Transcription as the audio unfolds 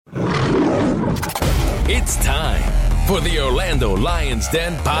It's time for the Orlando Lions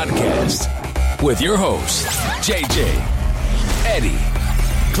Den podcast with your hosts, JJ, Eddie,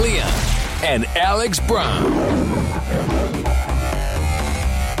 Cleon, and Alex Brown.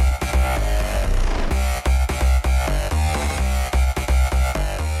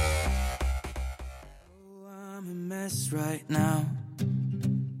 I'm a mess right now,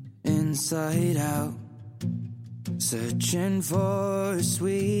 inside out. Searching for a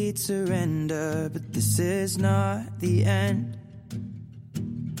sweet surrender, but this is not the end.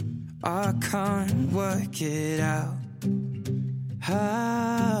 I can't work it out.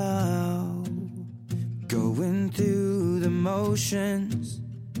 How? Going through the motions,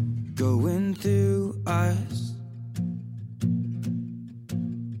 going through us.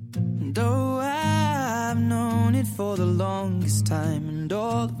 And oh, I've known it for the longest time, and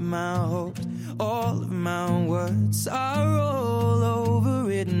all of my hopes, all of my words are all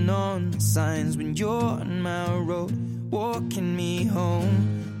overwritten on the signs when you're on my road, walking me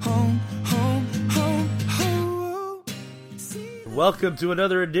home, home, home, home, home. Welcome to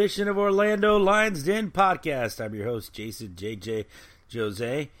another edition of Orlando Lions Den podcast. I'm your host, Jason JJ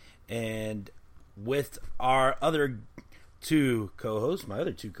Jose, and with our other two co-hosts, my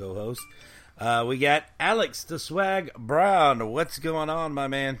other two co-hosts, we got Alex the Swag Brown. What's going on, my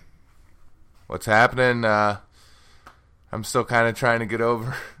man? What's happening? I'm still kind of trying to get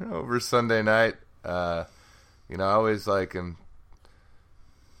over Sunday night. I always am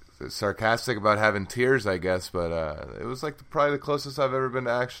sarcastic about having tears, I guess, but it was probably the closest I've ever been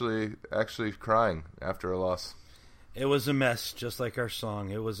to actually crying after a loss. It was a mess, just like our song.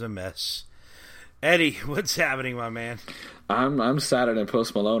 It was a mess. Eddie, what's happening, my man? I'm sadder than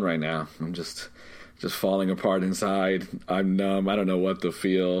Post Malone right now. I'm just falling apart inside. I'm numb. I don't know what to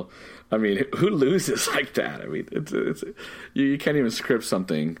feel. I mean, who loses like that? I mean, it's you can't even script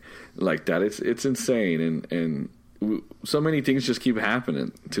something like that. It's insane, and so many things just keep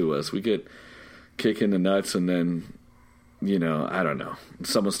happening to us. We get kicked in the nuts, and then I don't know.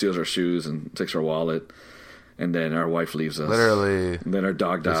 Someone steals our shoes and takes our wallet, and then our wife leaves us. Literally, and then our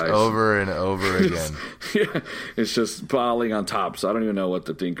dog dies over and over again. Yeah, it's just piling on top. So I don't even know what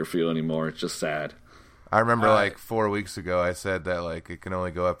to think or feel anymore. It's just sad. I remember 4 weeks ago I said that it can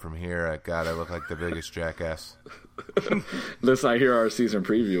only go up from here. God, I look like the biggest jackass. Listen, I hear our season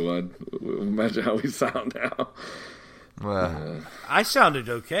preview one. Imagine how we sound now. I sounded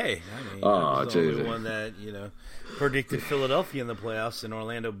okay. I mean, I was the Jesus. only one that predicted Philadelphia in the playoffs and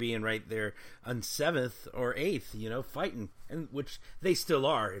Orlando being right there on 7th or 8th, fighting, and which they still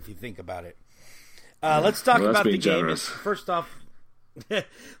are if you think about it. Let's talk about the game. First off,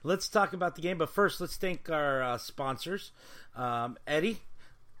 let's talk about the game, but first let's thank our sponsors. Eddie?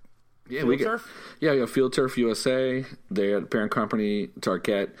 Yeah, Field Turf? Yeah, Field Turf USA. They're the parent company,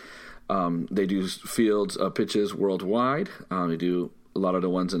 Target. They do fields, pitches worldwide. They do a lot of the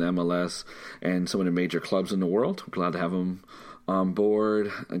ones in MLS and some of the major clubs in the world. We're glad to have them on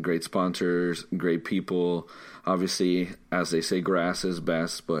board. Great sponsors, great people. Obviously, as they say, grass is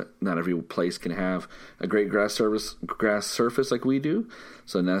best, but not every place can have a great grass surface like we do.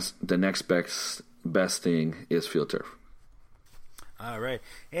 So the next best thing is Field Turf. All right.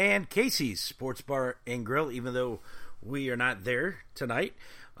 And Casey's Sports Bar and Grill, even though we are not there tonight,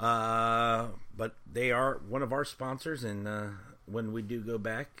 but they are one of our sponsors, and when we do go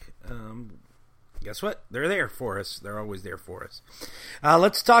back, guess what? They're there for us. They're always there for us.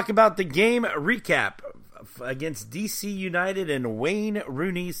 Let's talk about the game recap against DC United and Wayne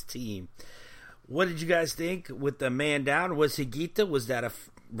Rooney's team. What did you guys think with the man down? Was Higuita? Was that a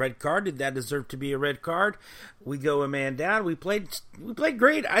red card? Did that deserve to be a red card? We go a man down. We played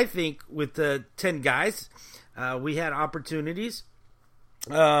great, I think, with the 10 guys. We had opportunities.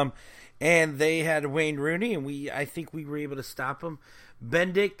 And they had Wayne Rooney, and I think we were able to stop him.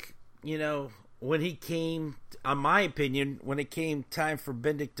 Bendick, when he came, in my opinion, when it came time for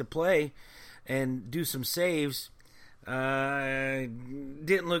Bendick to play and do some saves,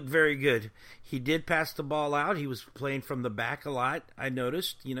 didn't look very good. He did pass the ball out. He was playing from the back a lot, I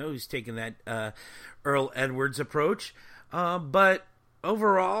noticed. He's taking that Earl Edwards approach. But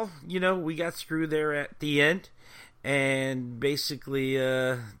overall, we got screwed there at the end. And basically,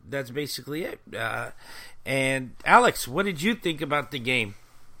 that's basically it. And Alex, what did you think about the game?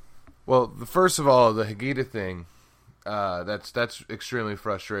 Well, first of all, the Higuita thing, that's extremely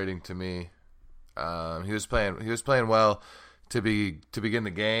frustrating to me. He was playing well to begin the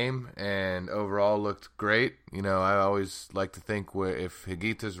game, and overall looked great. I always like to think if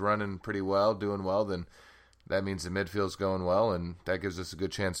Higuita's running pretty well, doing well, then that means the midfield's going well, and that gives us a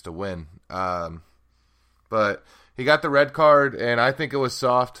good chance to win. But he got the red card, and I think it was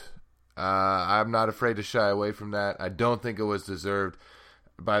soft. I'm not afraid to shy away from that. I don't think it was deserved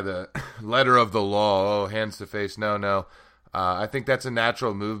by the letter of the law. Oh, hands to face. No. I think that's a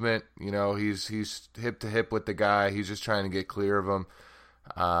natural movement. You know, he's hip to hip with the guy. He's just trying to get clear of him.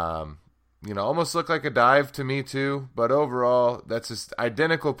 You know, almost looked like a dive to me too. But overall, that's just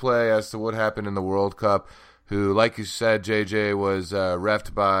identical play as to what happened in the World Cup. Who, like you said, JJ, was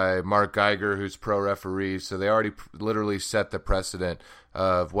reffed by Mark Geiger, who's pro referee. So they already literally set the precedent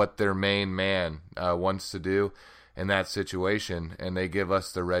of what their main man wants to do in that situation. And they give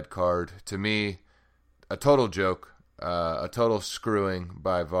us the red card. To me, a total joke, a total screwing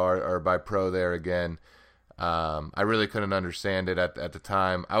by VAR or by pro there again. I really couldn't understand it at the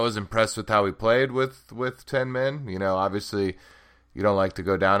time. I was impressed with how he played with 10 men. You know, obviously, you don't like to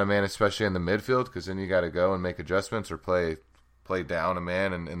go down a man, especially in the midfield, because then you got to go and make adjustments or play down a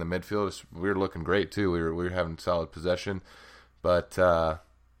man in the midfield. We were looking great too. We were having solid possession, but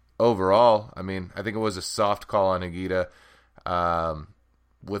overall, I mean, I think it was a soft call on Higuita.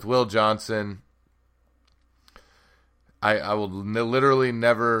 With Will Johnson, I will literally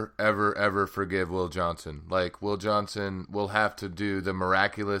never, ever, ever forgive Will Johnson. Like, Will Johnson will have to do the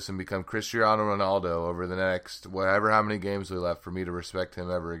miraculous and become Cristiano Ronaldo over the next how many games we left for me to respect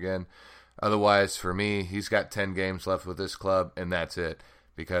him ever again. Otherwise, for me, he's got 10 games left with this club, and that's it.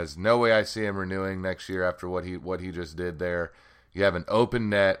 Because no way I see him renewing next year after what he just did there. You have an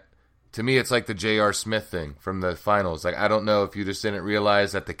open net. To me, it's like the J.R. Smith thing from the finals. Like, I don't know if you just didn't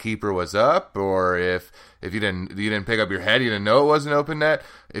realize that the keeper was up, or if you didn't pick up your head, you didn't know it was an open net.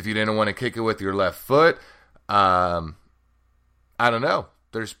 If you didn't want to kick it with your left foot, I don't know.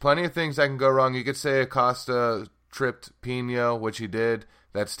 There's plenty of things that can go wrong. You could say Acosta tripped Pino, which he did.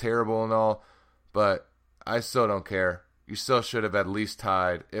 That's terrible and all, but I still don't care. You still should have at least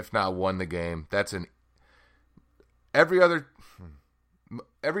tied, if not won the game.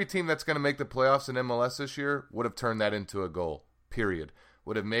 Every team that's going to make the playoffs in MLS this year would have turned that into a goal, period.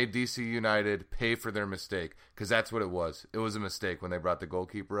 Would have made DC United pay for their mistake, because that's what it was. It was a mistake when they brought the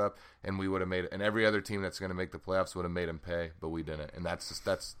goalkeeper up, and we would have made it. And every other team that's going to make the playoffs would have made him pay, but we didn't. And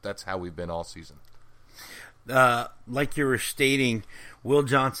that's how we've been all season. Like you were stating, Will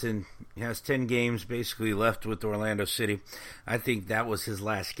Johnson has 10 games basically left with Orlando City. I think that was his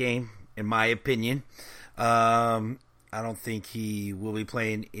last game, in my opinion. I don't think he will be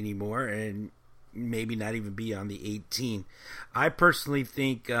playing anymore, and maybe not even be on the 18. I personally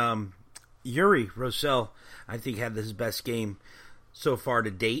think Yuri Rosell, I think, had his best game so far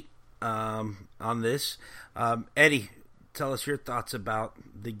to date on this. Eddie, tell us your thoughts about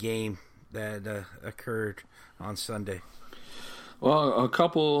the game that occurred on Sunday. Well, a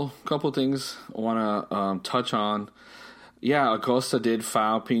couple things I want to touch on. Yeah, Acosta did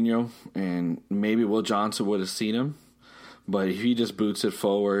foul Pino, and maybe Will Johnson would have seen him. But if he just boots it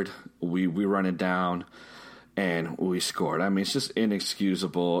forward, we run it down, and we scored. I mean, it's just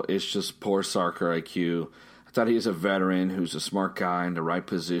inexcusable. It's just poor soccer IQ. I thought he was a veteran who's a smart guy in the right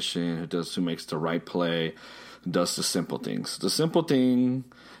position, who makes the right play, does the simple things. The simple thing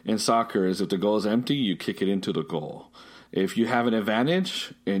in soccer is if the goal is empty, you kick it into the goal. If you have an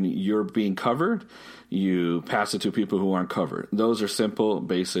advantage and you're being covered, you pass it to people who aren't covered. Those are simple,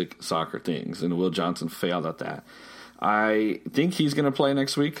 basic soccer things, and Will Johnson failed at that. I think he's going to play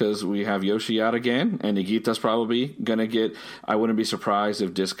next week because we have Yoshi out again, and Higuita's probably going to get – I wouldn't be surprised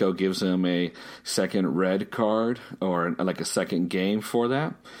if Disco gives him a second red card or like a second game for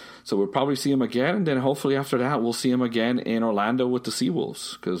that. So we'll probably see him again, and then hopefully after that we'll see him again in Orlando with the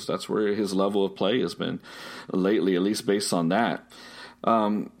Seawolves, because that's where his level of play has been lately, at least based on that.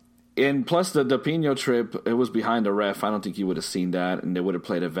 And plus the Pino trip, it was behind the ref. I don't think he would have seen that, and they would have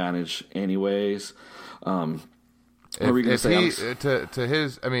played advantage anyways. If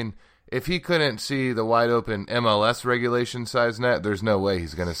he couldn't see the wide open MLS regulation size net, there's no way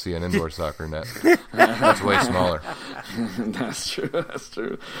he's going to see an indoor soccer net. That's way smaller. That's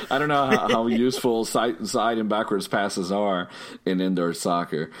true. I don't know how useful side and backwards passes are in indoor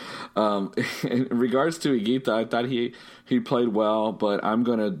soccer. In regards to Higuita, I thought he played well, but I'm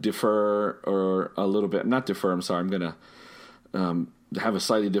going to defer I'm going to have a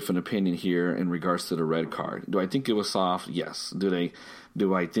slightly different opinion here in regards to the red card. Do I think it was soft? Yes. Do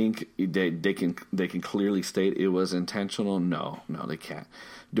I think they can clearly state it was intentional? No, they can't.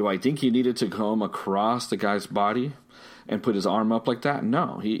 Do I think he needed to come across the guy's body and put his arm up like that?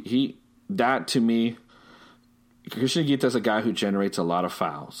 No. He that to me, Christian Higuita is a guy who generates a lot of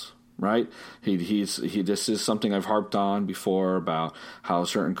fouls. Right? This is something I've harped on before about how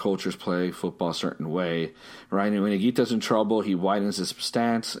certain cultures play football a certain way. Right? And when Higuita's in trouble, he widens his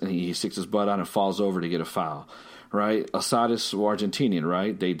stance and he sticks his butt out and falls over to get a foul. right? Assad is Argentinian,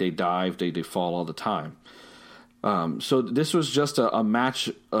 right? They dive, they fall all the time. So this was just a match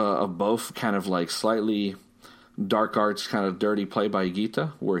of both kind of like slightly dark arts, kind of dirty play by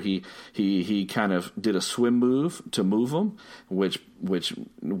Higuita, where he kind of did a swim move to move him, which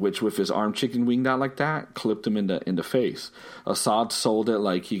with his arm chicken winged out like that, clipped him in the face. Assad sold it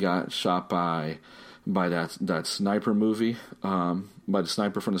like he got shot by that sniper movie, by the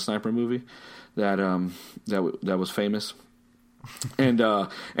sniper from the sniper movie that was famous. And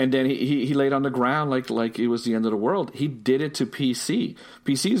then he laid on the ground like it was the end of the world. He did it to PC.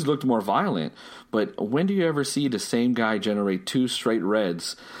 PC's looked more violent, but when do you ever see the same guy generate 2 straight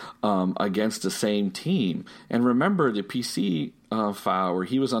reds against the same team? And remember the PC foul where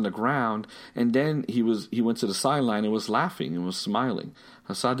he was on the ground and then he went to the sideline and was laughing and was smiling.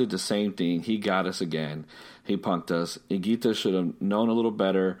 Assad did the same thing. He got us again. He punked us. Higuita should have known a little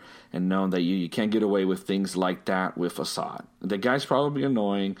better and known that you can't get away with things like that with Assad. The guy's probably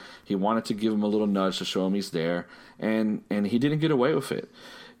annoying. He wanted to give him a little nudge to show him he's there, and he didn't get away with it.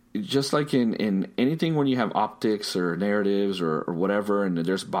 Just like in anything when you have optics or narratives or whatever and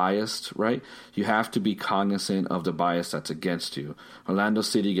there's bias, right? You have to be cognizant of the bias that's against you. Orlando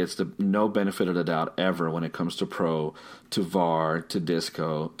City gets no benefit of the doubt ever when it comes to pro, to VAR, to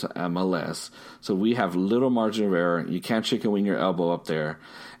disco, to MLS. So we have little margin of error. You can't chicken wing your elbow up there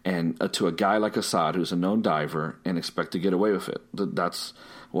and to a guy like Assad who's a known diver and expect to get away with it. That's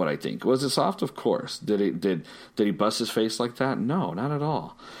what I think. Was it soft? Of course. Did he bust his face like that? No, not at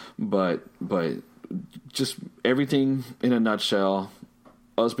all. But just everything in a nutshell.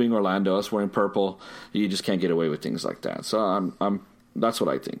 Us being Orlando, us wearing purple, you just can't get away with things like that. So I'm that's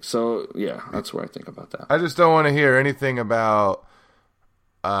what I think. So yeah, that's what I think about that. I just don't want to hear anything about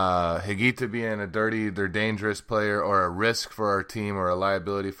Higuita being a dirty, they're dangerous player or a risk for our team or a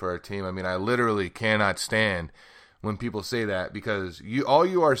liability for our team. I mean, I literally cannot stand when people say that, because all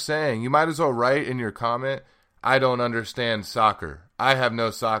you are saying, you might as well write in your comment, I don't understand soccer. I have no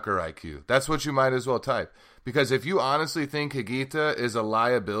soccer IQ. That's what you might as well type. Because if you honestly think Higuita is a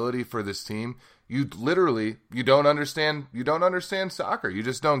liability for this team, you don't understand soccer. You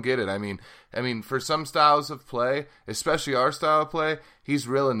just don't get it. I mean, for some styles of play, especially our style of play, he's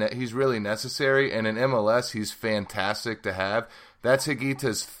really necessary, and in MLS, he's fantastic to have. That's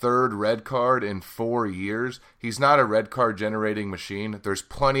Higuita's 3rd red card in 4 years. He's not a red card generating machine. There's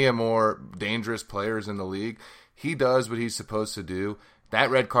plenty of more dangerous players in the league. He does what he's supposed to do.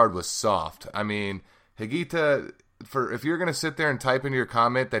 That red card was soft. I mean, Higuita, if you're going to sit there and type in your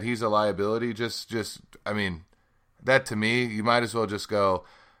comment that he's a liability, that to me, you might as well just go,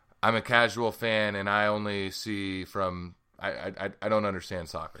 I'm a casual fan and I only see from, I don't understand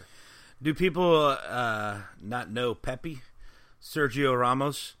soccer. Do people not know Pepe? Sergio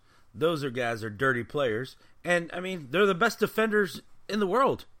Ramos, those are guys are dirty players, and I mean they're the best defenders in the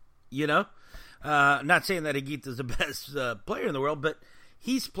world. You know, not saying that Higuita's the best player in the world, but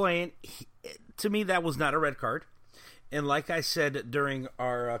he's playing. To me, that was not a red card, and like I said during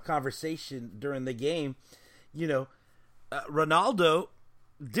our conversation during the game, you know, Ronaldo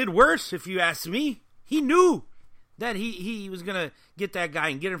did worse. If you ask me, he knew that he was gonna get that guy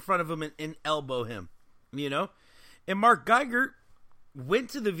and get in front of him and elbow him. You know. And Mark Geiger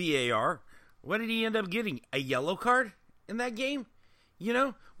went to the VAR. What did he end up getting? A yellow card in that game? You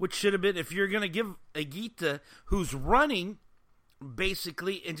know, which should have been, if you're going to give Higuita, who's running,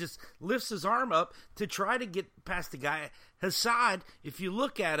 basically, and just lifts his arm up to try to get past the guy. Assad, if you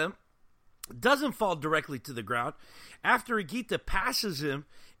look at him, doesn't fall directly to the ground. After Higuita passes him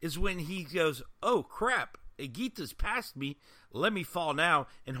is when he goes, oh, crap, Higuita's passed me. Let me fall now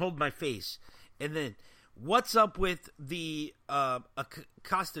and hold my face. And then what's up with the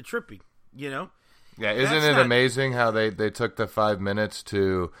Costa tripping, you know? Yeah, isn't it amazing how they took the 5 minutes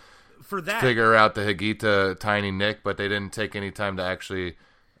to figure out the Higuita tiny nick, but they didn't take any time to actually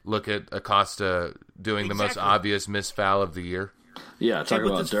look at Acosta doing the most obvious misfoul of the year? Yeah, talking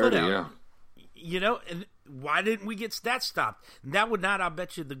about dirty, yeah. You know, and why didn't we get that stopped? That would not, I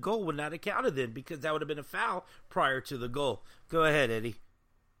bet you the goal would not have counted then, because that would have been a foul prior to the goal. Go ahead, Eddie.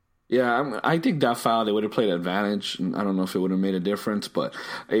 Yeah, I think that foul, they would have played advantage. I don't know if it would have made a difference, but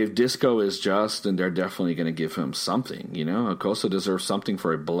if Disco is just, then they're definitely going to give him something, you know? Acosta deserves something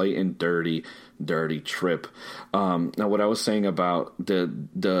for a blatant, dirty trip. Now, what I was saying about the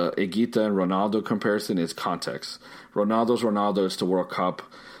Higuita and Ronaldo comparison is context. Ronaldo is the World Cup.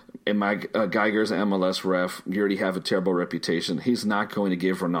 And Geiger's an MLS ref. You already have a terrible reputation. He's not going to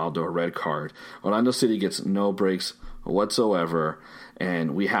give Ronaldo a red card. Orlando City gets no breaks whatsoever,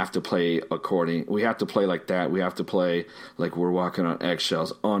 and we have to play we have to play like that. We have to play like we're walking on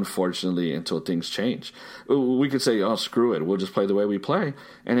eggshells, unfortunately, until things change. We could say, oh, screw it, we'll just play the way we play,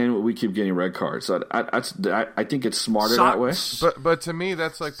 and then we keep getting red cards. So I think it's smarter that way. But to me,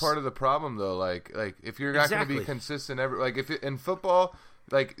 that's like part of the problem, though. Like if you're not going to be consistent, in football,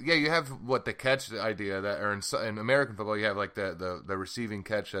 like, yeah, you have the catch idea that, or in American football, you have like the receiving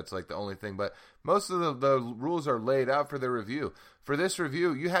catch. That's like the only thing. But most of the rules are laid out for the review. For this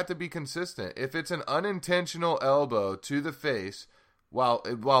review, you have to be consistent. If it's an unintentional elbow to the face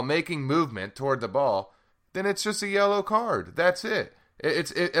while making movement toward the ball, then it's just a yellow card. That's it.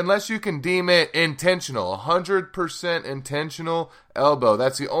 Unless you can deem it intentional, 100% intentional elbow.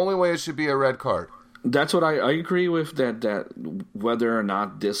 That's the only way it should be a red card. That's what I agree with, that whether or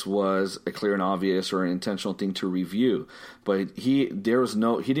not this was a clear and obvious or an intentional thing to review, but he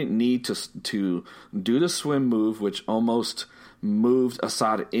didn't need to do the swim move, which almost moved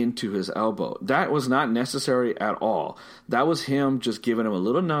Assad into his elbow. That was not necessary at all. That was him just giving him a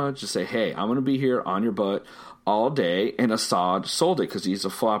little nudge to say, hey, I'm going to be here on your butt all day, and Assad sold it because he's a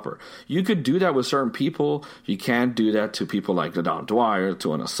flopper. You could do that with certain people. You can't do that to people like Adam Dwyer,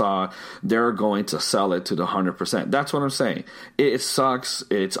 to an Assad. They're going to sell it to the 100%. That's what I'm saying. It sucks.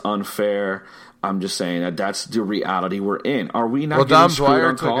 It's unfair. I'm just saying that's the reality we're in. Are we not getting screwed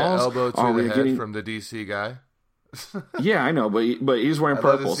on calls? Well, Dom Dwyer took an elbow to the head from the DC guy. Yeah, I know, but he's wearing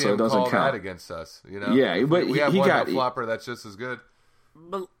purple, so it doesn't count. That against us, you know. Yeah, but we have one flopper that's just as good.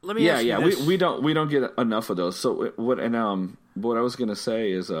 But let me ask you this. we don't get enough of those. So what I was gonna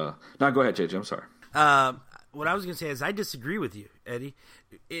say is go ahead, JJ. I'm sorry. What I was gonna say is I disagree with you, Eddie.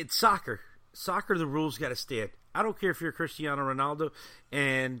 It's soccer. Soccer, the rules got to stand. I don't care if you're Cristiano Ronaldo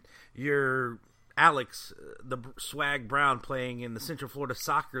and you're Alex, the Swag Brown, playing in the Central Florida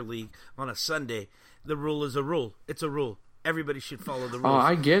Soccer League on a Sunday. The rule is a rule. It's a rule. Everybody should follow the rules. Oh,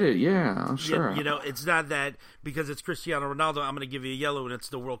 I get it. Yeah, I'm sure. You know, it's not that because it's Cristiano Ronaldo, I'm going to give you a yellow and it's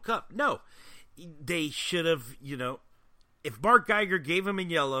the World Cup. No. They should have, if Mark Geiger gave him a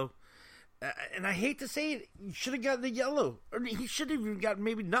yellow, and I hate to say it, he should have gotten the yellow. Or he should have even gotten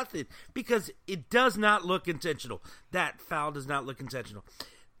maybe nothing because it does not look intentional. That foul does not look intentional.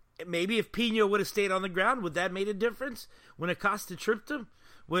 Maybe if Pino would have stayed on the ground, would that have made a difference when Acosta tripped him?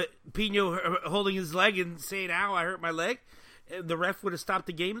 With Pino holding his leg and saying, ow, I hurt my leg, the ref would have stopped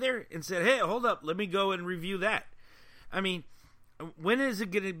the game there and said, hey, hold up, let me go and review that. I mean, when is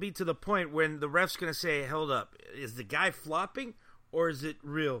it going to be to the point when the ref's going to say, hold up, is the guy flopping or is it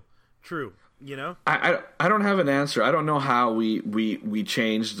real, true? I don't have an answer. I don't know how we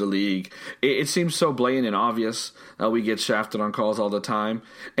changed the league. It seems so blatant and obvious. We get shafted on calls all the time,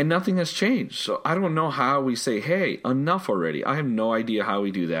 and nothing has changed. So I don't know how we say, hey, enough already. I have no idea how we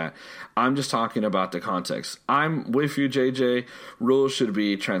do that. I'm just talking about the context. I'm with you, JJ. Rules should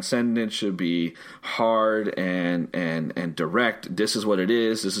be transcendent, should be hard and direct. This is what it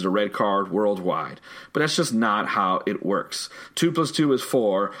is. This is a red card worldwide. But that's just not how it works. 2 + 2 is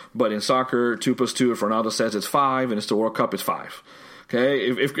 4, but in soccer, 2 + 2, if Ronaldo says it's 5, and it's the World Cup, it's 5. Okay,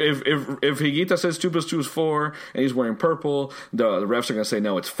 if Higuita says 2 + 2 is 4 and he's wearing purple, the refs are going to say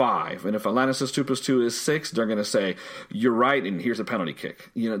no, it's 5. And if Atlanta says 2 + 2 is 6, they're going to say you're right, and here's a penalty kick.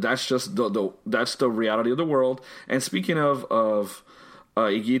 That's just that's the reality of the world. And speaking of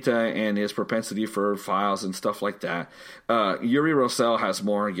Higuita and his propensity for fouls and stuff like that, Yuri Rosell has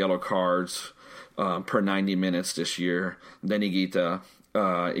more yellow cards per 90 minutes this year than Higuita.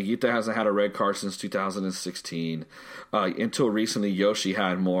 Higuita hasn't had a red card since 2016. Until recently, Yoshi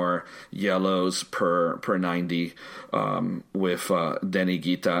had more yellows per 90 than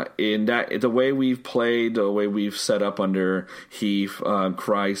Higuita. In that, the way we've played, the way we've set up under Heath,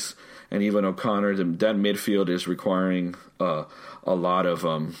 Christ, and even O'Connor, that midfield is requiring a lot of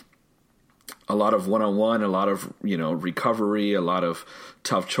one-on-one, a lot of recovery, a lot of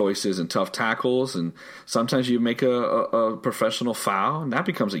tough choices and tough tackles, and sometimes you make a professional foul and that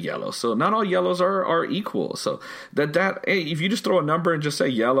becomes a yellow. So not all yellows are equal. So that hey, if you just throw a number and just say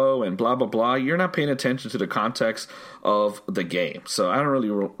yellow and blah blah blah, you're not paying attention to the context of the game. So I don't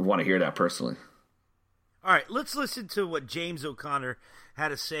really want to hear that personally. All right, let's listen to what James O'Connor had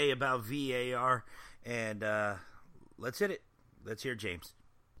to say about VAR, and let's hit it. Let's hear James.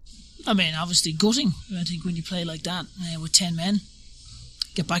 I mean, obviously gutting. I think when you play like that with 10 men,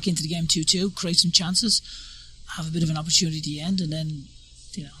 get back into the game 2-2, create some chances, have a bit of an opportunity at the end, and then,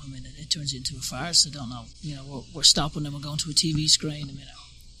 it turns into a farce. I don't know. We're stopping them. We're going to a TV screen.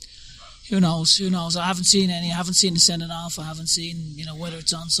 Who knows? I haven't seen any. I haven't seen the sending off. I haven't seen, whether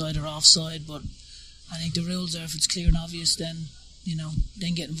it's onside or offside. But I think the rules are, if it's clear and obvious, then,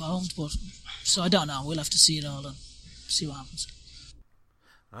 then get involved. But so I don't know. We'll have to see it all. see what happens.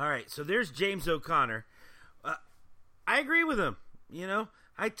 All right, so there's James O'Connor. I agree with him.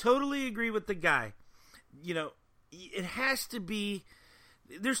 I totally agree with the guy. It has to be.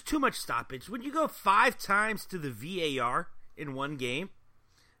 There's too much stoppage. When you go 5 times to the VAR in one game,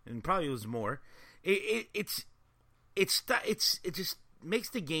 and probably it was more, it just makes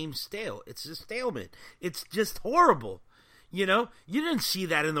the game stale. It's a stalemate. It's just horrible. You didn't see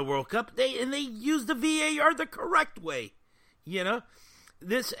that in the World Cup. They used the VAR the correct way.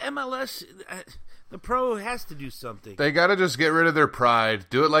 This MLS, the pro has to do something. They got to just get rid of their pride.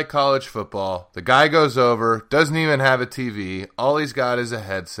 Do it like college football. The guy goes over, doesn't even have a TV. All he's got is a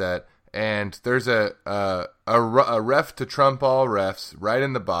headset, and there's a ref to trump all refs right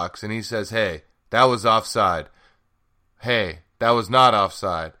in the box, and he says, "Hey, that was offside. Hey, that was not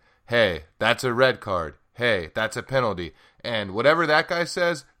offside. Hey, that's a red card. Hey, that's a penalty." And whatever that guy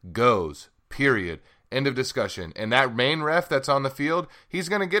says goes. Period. End of discussion. And that main ref that's on the field, he's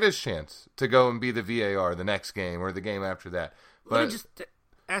going to get his chance to go and be the VAR the next game or the game after that. But let me just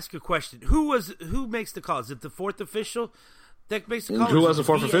ask a question. Who makes the call? Is it the fourth official that makes the call? Who was the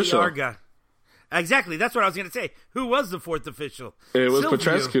fourth official? Guy? Exactly. That's what I was going to say. Who was the fourth official? It was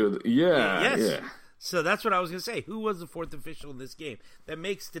Petrescu. Yeah. Yes. Yeah. So that's what I was going to say. Who was the fourth official in this game that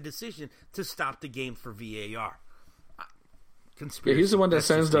makes the decision to stop the game for VAR? Yeah, he's the one that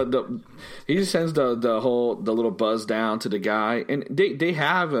sends the little buzz down to the guy, and they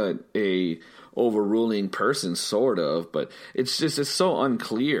have a overruling person sort of, but it's so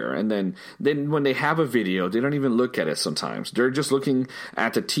unclear. And then when they have a video, they don't even look at it sometimes. They're just looking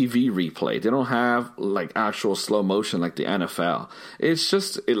at the TV replay. They don't have like actual slow motion like the NFL. It's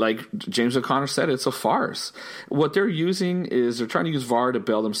just like James O'Connor said, it's a farce. What they're using is they're trying to use VAR to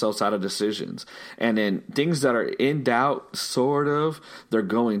bail themselves out of decisions. And then things that are in doubt, sort of, they're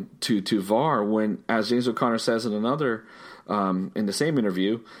going to VAR when, as James O'Connor says in another in the same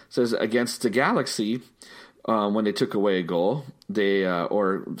interview, says against the Galaxy, when they took away a goal, they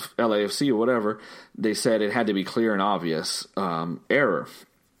or LAFC or whatever, they said it had to be clear and obvious error.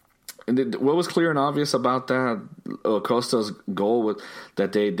 And what was clear and obvious about that Costa's goal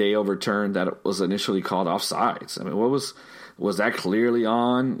that they overturned that was initially called offsides? I mean, was that clearly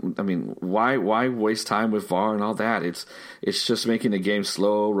on? I mean, why waste time with VAR and all that? It's just making the game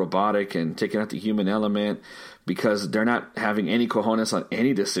slow, robotic, and taking out the human element. Because they're not having any cojones on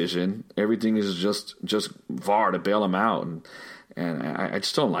any decision. Everything is just VAR to bail them out, and I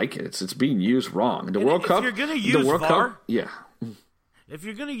just don't like it. It's being used wrong. The World Cup. If you're going to use VAR, yeah. If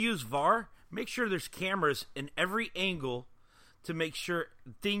you're going to use VAR, make sure there's cameras in every angle to make sure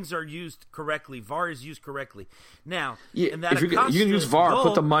things are used correctly. VAR is used correctly. Now, yeah, and that if you can use VAR,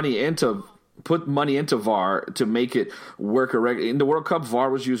 put money into VAR to make it work correctly. In the World Cup, VAR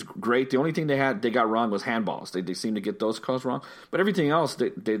was used great. The only thing they got wrong was handballs. They seemed to get those calls wrong, but everything else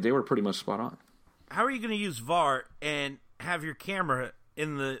they were pretty much spot on. How are you going to use VAR and have your camera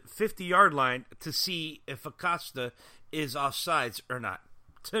in the 50-yard line to see if Acosta is offsides or not?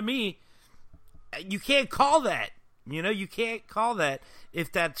 To me, you can't call that. You can't call that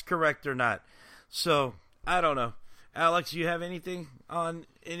if that's correct or not. So I don't know. Alex, you have anything on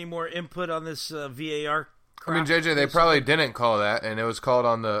any more input on this VAR crap? I mean, JJ, they probably didn't call that, and it was called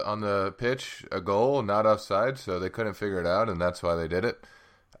on the pitch a goal, not offside, so they couldn't figure it out, and that's why they did it.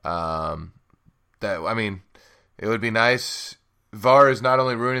 It would be nice. VAR is not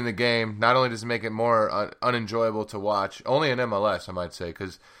only ruining the game, not only does it make it more unenjoyable to watch, only in MLS, I might say,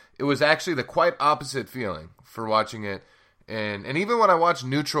 because it was actually the quite opposite feeling for watching it. And even when I watch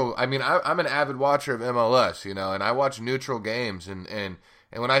neutral, I mean, I'm an avid watcher of MLS, and I watch neutral games, and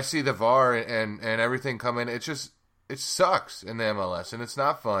when I see the VAR and everything come in, it sucks in the MLS, and it's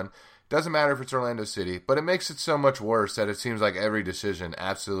not fun. Doesn't matter if it's Orlando City, but it makes it so much worse that it seems like every decision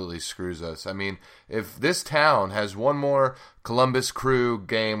absolutely screws us. I mean, if this town has one more Columbus Crew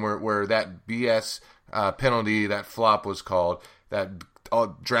game where that BS penalty, that flop was called, that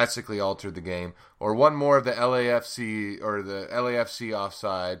drastically altered the game, or one more of the LAFC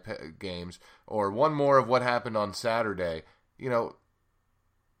offside games, or one more of what happened on Saturday, they're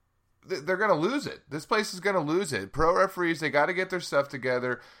going to lose it. This place is going to lose it. Pro referees, they got to get their stuff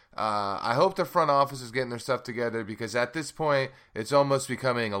together. I hope the front office is getting their stuff together, because at this point, it's almost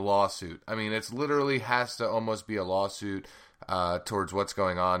becoming a lawsuit. I mean, it's literally has to almost be a lawsuit towards what's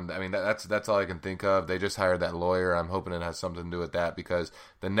going on. I mean, that's all I can think of. They just hired that lawyer. I'm hoping it has something to do with that, because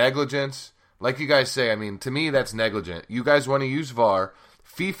the negligence, like you guys say, I mean, to me, that's negligent. You guys want to use VAR.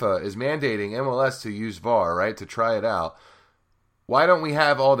 FIFA is mandating MLS to use VAR, right, to try it out. Why don't we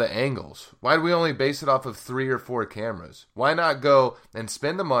have all the angles? Why do we only base it off of 3 or 4 cameras? Why not go and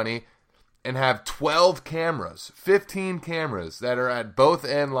spend the money, and have 12 cameras, 15 cameras that are at both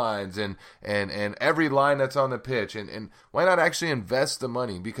end lines and every line that's on the pitch. And why not actually invest the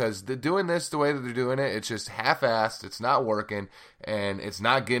money? Because they're doing this the way that they're doing it, it's just half-assed, it's not working, and it's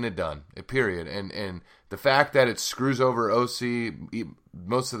not getting it done, period. And the fact that it screws over OC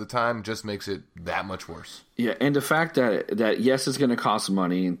most of the time just makes it that much worse. Yeah, and the fact that yes, it's going to cost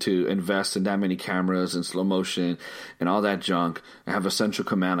money to invest in that many cameras and slow motion and all that junk and have a central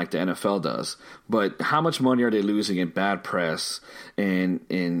command like the NFL does. But how much money are they losing in bad press and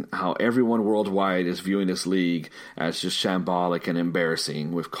in how everyone worldwide is viewing this league as just shambolic and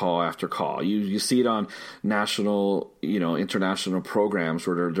embarrassing with call after call? You see it on national, international programs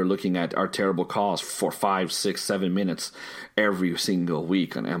where they're looking at our terrible calls for 5, 6, 7 minutes every single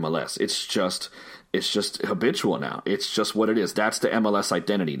week on MLS. It's just habitual now. It's just what it is. That's the MLS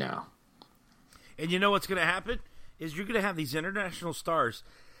identity now. And you know what's going to happen? Is you're going to have these international stars.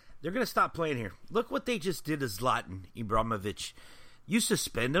 They're going to stop playing here. Look what they just did to Zlatan Ibrahimovic. You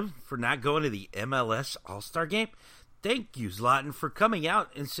suspend him for not going to the MLS All-Star Game? Thank you, Zlatan, for coming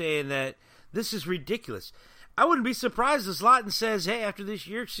out and saying that this is ridiculous. I wouldn't be surprised if Zlatan says, hey, after this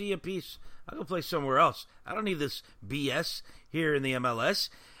year, see you, peace. I'll go play somewhere else. I don't need this BS here in the MLS.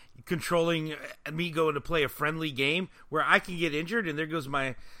 Controlling me going to play a friendly game where I can get injured and there goes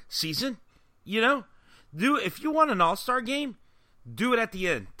my season. If you want an all-star game, do it at the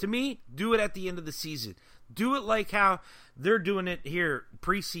end. To me, do it at the end of the season. Do it like how they're doing it here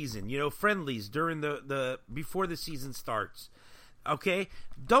preseason, friendlies during the before the season starts. Okay?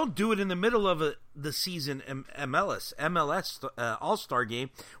 Don't do it in the middle of the season MLS all-star game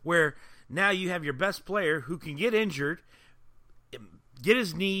where now you have your best player who can get injured, get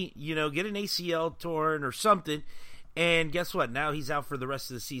his knee, get an ACL torn or something, and guess what? Now he's out for the rest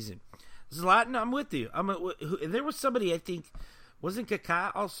of the season. Zlatan, I'm with you. There was somebody, I think, wasn't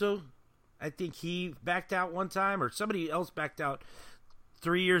Kaká also? I think he backed out one time, or somebody else backed out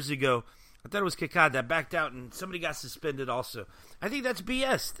 3 years ago. I thought it was Kaká that backed out, and somebody got suspended also. I think that's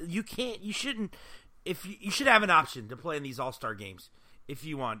BS. You should have an option to play in these All-Star games if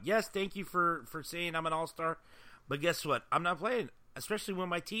you want. Yes, thank you for saying I'm an All-Star, but guess what? I'm not playing, especially when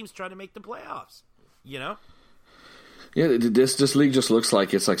my team's trying to make the playoffs, Yeah, this league just looks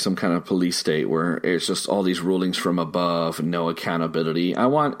like it's like some kind of police state where it's just all these rulings from above, no accountability. I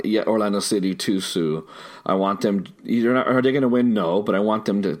want Orlando City to sue. I want them are they going to win? No, but I want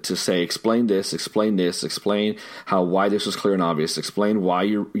them to say explain this, explain why this was clear and obvious, explain why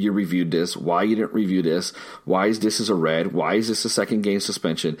you reviewed this, why you didn't review this, why is this a red, why is this a second game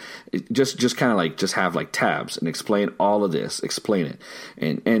suspension? Just kind of like just have like tabs and explain all of this, explain it,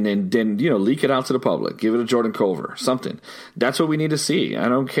 and then leak it out to the public, give it to Jordan Culver, something. That's what we need to see. I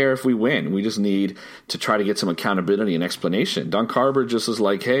don't care if we win. We just need to try to get some accountability and explanation. Don Carver just is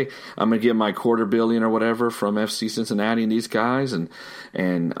like, hey, I'm going to get my $250 million or whatever from FC Cincinnati and these guys, and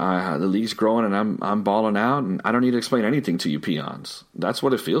the league's growing, and I'm balling out, and I don't need to explain anything to you peons. That's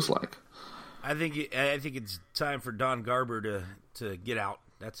what it feels like. I think it's time for Don Garber to get out.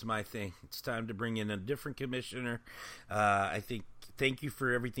 That's my thing. It's time to bring in a different commissioner. Thank you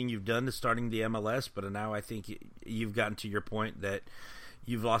for everything you've done to starting the MLS, but now I think you've gotten to your point that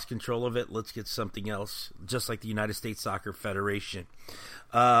you've lost control of it. Let's get something else, just like the United States Soccer Federation.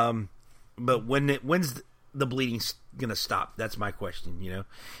 But when's the bleeding going to stop? That's my question. It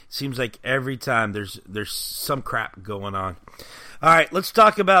seems like every time there's some crap going on. All right, let's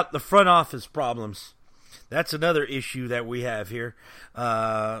talk about the front office problems. That's another issue that we have here.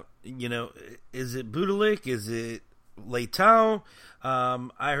 Is it Budalik? Is it Leitão?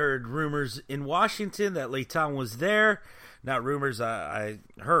 I heard rumors in Washington that Leitão was there. Not rumors, I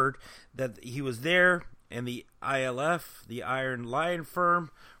heard that he was there, and the ILF, the Iron Lion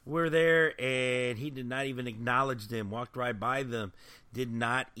firm, were there, and he did not even acknowledge them, walked right by them, did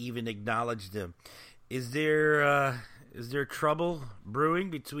not even acknowledge them. Is there trouble brewing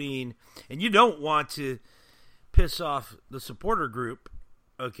between, and you don't want to piss off the supporter group,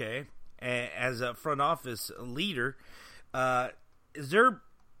 okay, as a front office leader, is there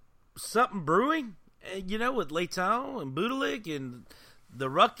something brewing, with Leitão and Budalik and the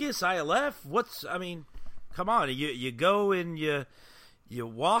ruckus, ILF? Come on, you go and you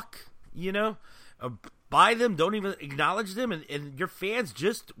walk, by them, don't even acknowledge them, and your fans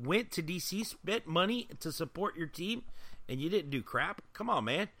just went to D.C., spent money to support your team, and you didn't do crap? Come on,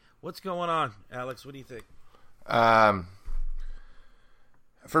 man. What's going on, Alex? What do you think?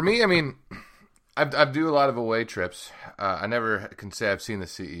 For me, I do a lot of away trips. I never can say I've seen the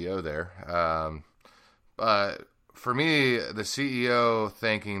CEO there. For me, the CEO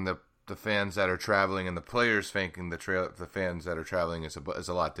thanking the the fans that are traveling and the players thanking the fans that are traveling is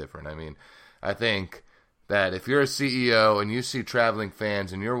a lot different. I mean, I think that if you're a CEO and you see traveling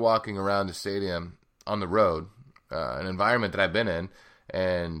fans and you're walking around the stadium on the road, an environment that I've been in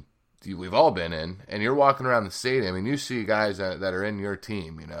and we've all been in, and you're walking around the stadium and you see guys that are in your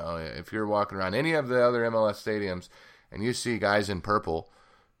team, you know, if you're walking around any of the other MLS stadiums and you see guys in purple,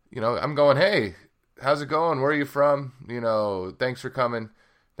 you know, I'm going, hey, how's it going? Where are you from? You know, thanks for coming.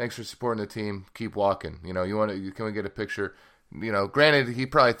 Thanks for supporting the team. Keep walking. You know, can we get a picture? You know, granted, he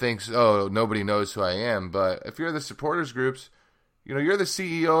probably thinks, oh, nobody knows who I am. But if you're the supporters groups, you know, you're the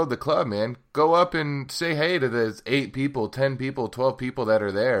CEO of the club, man. Go up and say hey to the 8 people, 10 people, 12 people that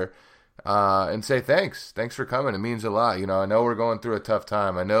are there and say thanks. Thanks for coming. It means a lot. You know, I know we're going through a tough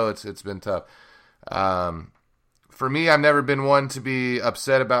time. I know it's been tough. For me, I've never been one to be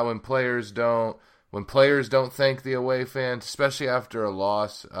upset about when players don't thank the away fans, especially after a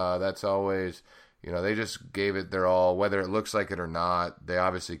loss. That's always, you know, they just gave it their all, whether it looks like it or not. They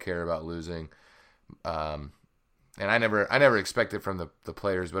obviously care about losing. And I never expect it from the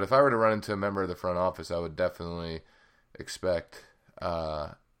players, but if I were to run into a member of the front office, I would definitely expect,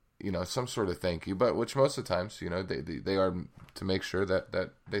 you know, some sort of thank you, but which most of the times, you know, they are to make sure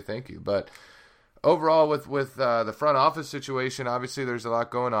that they thank you. But overall with the front office situation, obviously there's a lot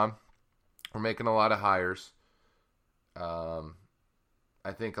going on. We're making a lot of hires.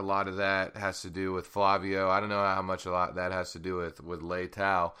 I think a lot of that has to do with Flavio. I don't know how much a lot that has to do with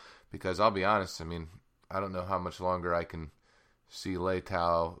Leitao, because I'll be honest, I mean, I don't know how much longer I can see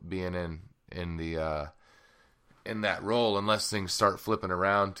Leitao being in that role unless things start flipping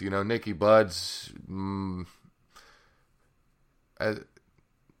around. You know, Nicky Buds,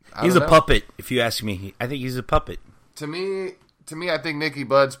 he's a puppet, if you ask me. I think he's a puppet. To me, I think Nicky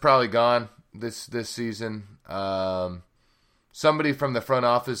Budd's probably gone this season. Somebody from the front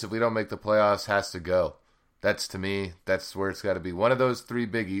office, if we don't make the playoffs, has to go. That's, to me, that's where it's got to be. One of those 3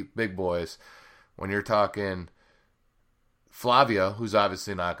 big boys. When you're talking Flavio, who's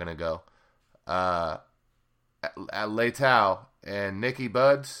obviously not going to go, at Leitao and Nicky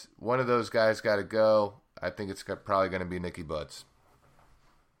Buds, one of those guys got to go. I think it's probably going to be Nicky Buds.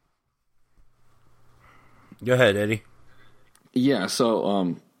 Go ahead, Eddie. Yeah,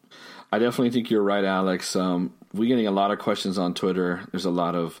 so I definitely think you're right, Alex. We're getting a lot of questions on Twitter. There's a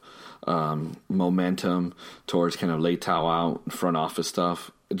lot of momentum towards kind of Leitao out, front office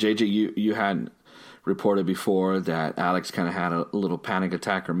stuff. JJ, you had reported before that Alex kind of had a little panic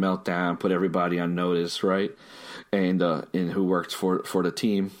attack or meltdown, put everybody on notice, right? And who works for the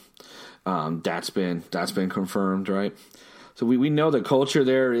team. That's been confirmed, right? So we know the culture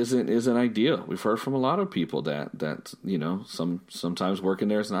there isn't ideal. We've heard from a lot of people that you know, sometimes working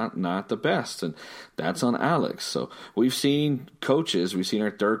there is not the best, and that's on Alex. So we've seen coaches, we've seen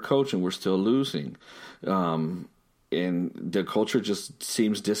our third coach, and we're still losing. And the culture just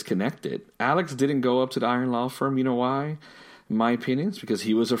seems disconnected. Alex didn't go up to the Iron Law firm. You know why? In my opinion, it's because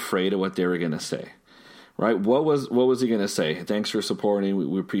he was afraid of what they were going to say. Right? What was he going to say? Thanks for supporting.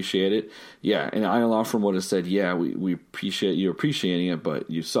 We appreciate it. Yeah, and Iron Law firm would have said, yeah, we appreciate you appreciating it, but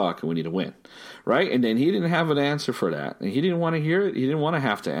you suck and we need to win. Right? And then he didn't have an answer for that. And he didn't want to hear it. He didn't want to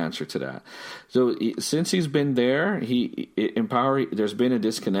have to answer to that. So since he's been there, there's been a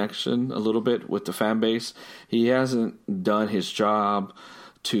disconnection a little bit with the fan base. He hasn't done his job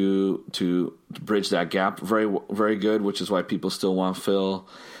to bridge that gap very, very good, which is why people still want Phil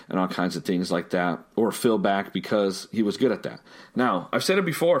and all kinds of things like that, or Phil back because he was good at that. Now, I've said it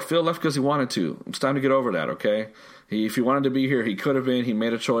before, Phil left because he wanted to. It's time to get over that, okay? If he wanted to be here, he could have been. He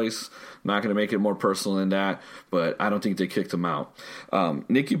made a choice. I'm not going to make it more personal than that, but I don't think they kicked him out.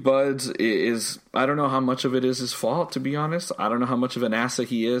 Nicky Buds is, I don't know how much of it is his fault, to be honest. I don't know how much of an asset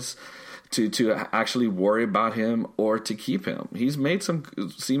he is to actually worry about him or to keep him. He's made some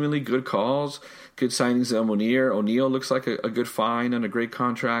seemingly good calls, good signings. O'Neal looks like a good find and a great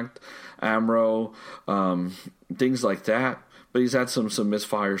contract. Amro, things like that. But he's had some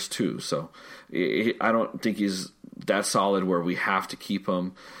misfires too. So I don't think he's that solid where we have to keep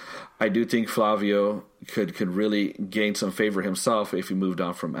him. I do think Flavio could really gain some favor himself if he moved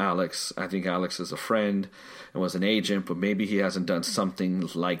on from Alex. I think Alex is a friend and was an agent, but maybe he hasn't done something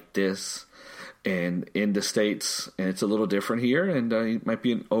like this and in the States, and it's a little different here, and he might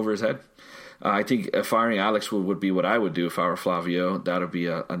be over his head. I think firing Alex would be what I would do if I were Flavio. That would be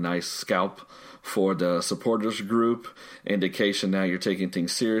a nice scalp for the supporters group, indication that you're taking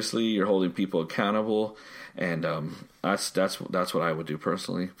things seriously, you're holding people accountable, and that's what I would do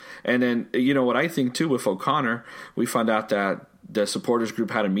personally. And then, you know, what I think too with O'Connor, we found out that the supporters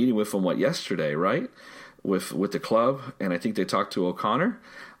group had a meeting with him yesterday, right? With the club, and I think they talked to O'Connor.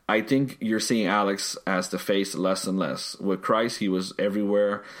 I think you're seeing Alex as the face less and less. With Christ, he was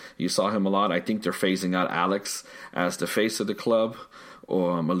everywhere. You saw him a lot. I think they're phasing out Alex as the face of the club,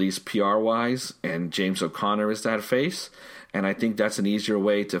 or at least PR-wise, and James O'Connor is that face. And I think that's an easier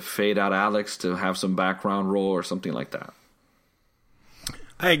way to fade out Alex, to have some background role or something like that.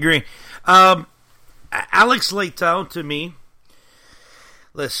 I agree. Alex Leitão, to me,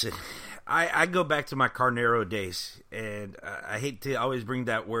 listen, I go back to my Carnero days, and I hate to always bring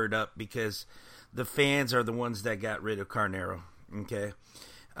that word up because the fans are the ones that got rid of Carnero, okay?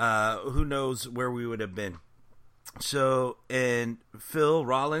 Who knows where we would have been. So, and Phil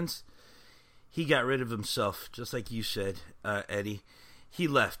Rollins, he got rid of himself, just like you said, Eddie. He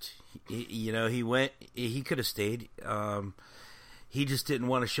left. He went. He could have stayed. He just didn't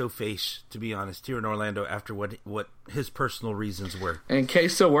want to show face, to be honest, here in Orlando after what his personal reasons were. And Kay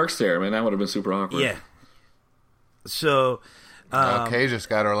still works there. I mean, that would have been super awkward. Yeah. So, Kay just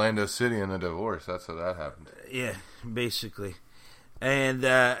got Orlando City in a divorce. That's how that happened. Yeah, basically. And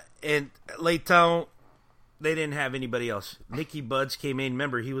Leitão, they didn't have anybody else. Nicky Buds came in.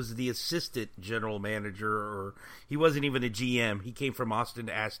 Remember, he was the assistant general manager, or he wasn't even a GM. He came from Austin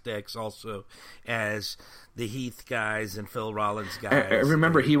Aztecs also as the Heath guys and Phil Rollins guys. I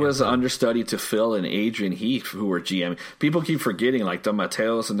remember he was an understudy to Phil and Adrian Heath, who were GM. People keep forgetting, like the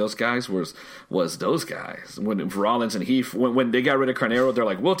Mateos and those guys was those guys. When Rollins and Heath, when they got rid of Carnero, they're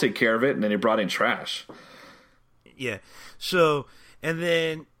like, we'll take care of it, and then they brought in trash. Yeah. So, and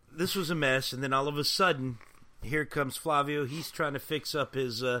then this was a mess, and then all of a sudden, here comes Flavio. He's trying to fix up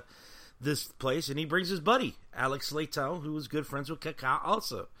his this place, and he brings his buddy, Alex Leitão, who was good friends with Kaká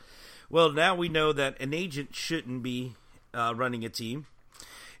also. Well, now we know that an agent shouldn't be running a team.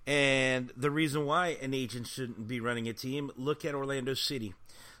 And the reason why an agent shouldn't be running a team, look at Orlando City.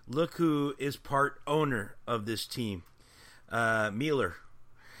 Look who is part owner of this team. Mueller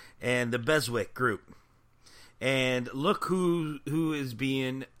and the Beswick group. And look who is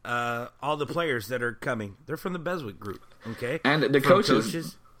being all the players that are coming. They're from the Beswick group, okay? And the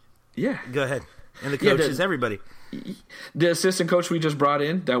coaches. Yeah. Go ahead. And the coaches, everybody. The assistant coach we just brought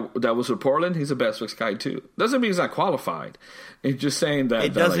in, that was with Portland, he's a Beswick guy too. Doesn't mean he's not qualified. It's just saying that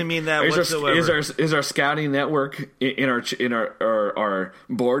it doesn't mean that whatsoever. Is our scouting network in our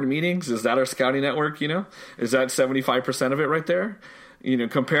board meetings? Is that our scouting network? Is that 75% of it right there?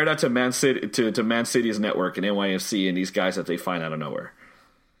 Compare that to Man City to Man City's network and NYFC and these guys that they find out of nowhere.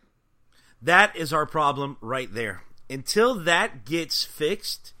 That is our problem right there. Until that gets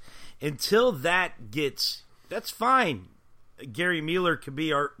fixed, that's fine. Gary Mueller could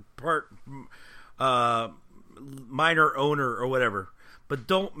be our minor owner or whatever, but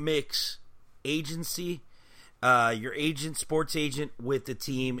don't mix agency, your agent, sports agent, with the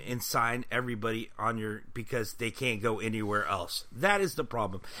team and sign everybody on because they can't go anywhere else. That is the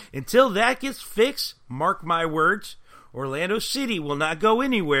problem. Until that gets fixed, mark my words, Orlando City will not go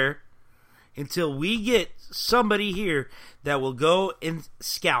anywhere until we get somebody here that will go and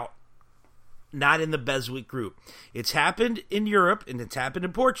scout. Not in the Beswick group. It's happened in Europe and it's happened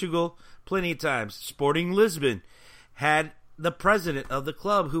in Portugal plenty of times. Sporting Lisbon had the president of the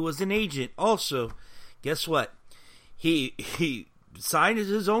club who was an agent also. Guess what? He signed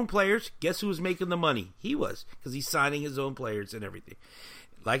his own players. Guess who was making the money? He was, because he's signing his own players and everything.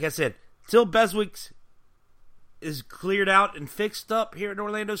 Like I said, till Beswick is cleared out and fixed up here in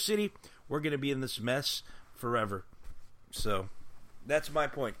Orlando City, we're going to be in this mess forever. So that's my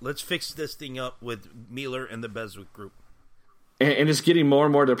point. Let's fix this thing up with Mueller and the Beswick group. And it's getting more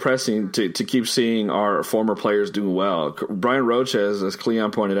and more depressing to keep seeing our former players doing well. Brian Roche, as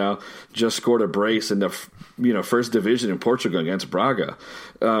Cleon pointed out, just scored a brace in the first division in Portugal against Braga.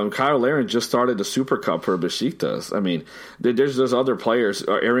 Kyle Larin just started the Super Cup for Besiktas. I mean, there's other players.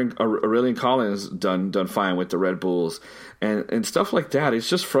 Aurelian Collins done fine with the Red Bulls and stuff like that. It's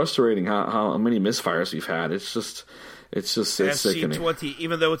just frustrating how many misfires we've had. It's sickening. FC20,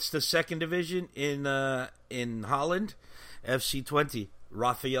 even though it's the second division in Holland. FC20,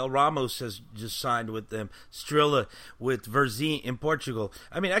 Rafael Ramos has just signed with them. Strilla with Verzin in Portugal.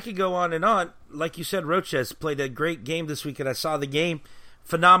 I mean, I could go on and on. Like you said, Roches played a great game this weekend. I saw the game.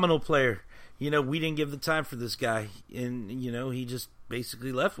 Phenomenal player. We didn't give the time for this guy. And, he just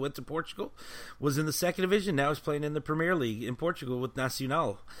basically left, went to Portugal, was in the second division. Now he's playing in the Premier League in Portugal with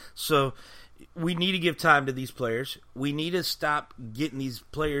Nacional. So we need to give time to these players. We need to stop getting these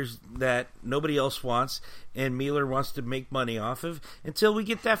players that nobody else wants and Mueller wants to make money off of. Until we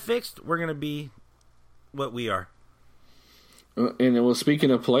get that fixed, we're going to be what we are. And speaking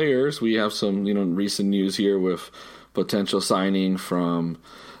of players, we have some recent news here with potential signing from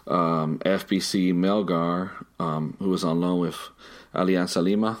FBC Melgar, who was on loan with Alianza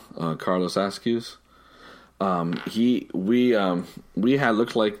Lima, Carlos Ascues. We had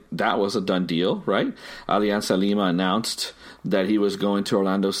looked like that was a done deal, right? Alianza Lima announced that he was going to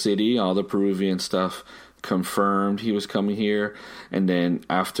Orlando City. All the Peruvian stuff confirmed he was coming here, and then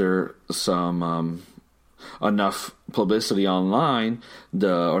after some enough publicity online,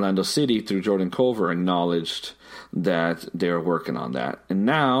 the Orlando City through Jordan Culver acknowledged that they're working on that, and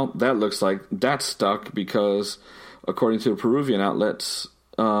now that looks like that's stuck because, according to the Peruvian outlets,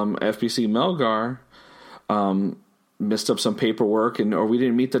 FBC Melgar messed up some paperwork, or we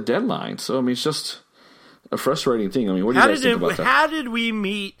didn't meet the deadline. So I mean, it's just a frustrating thing. I mean, what do you guys think about that? How did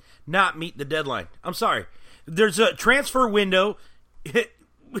we not meet the deadline? I'm sorry. There's a transfer window.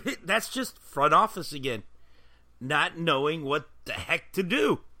 That's just front office again, not knowing what the heck to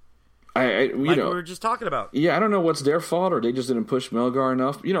do. We were just talking about. Yeah, I don't know what's their fault, or they just didn't push Melgar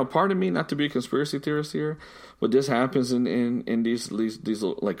enough. Pardon me, not to be a conspiracy theorist here, but this happens in these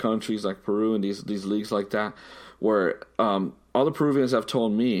like countries like Peru and these leagues like that, where all the Peruvians have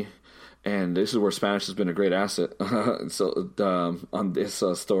told me, and this is where Spanish has been a great asset. On this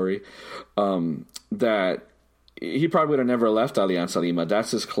story, that he probably would have never left Alianza Lima. That's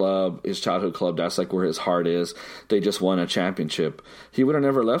his club, his childhood club. That's like where his heart is. They just won a championship. He would have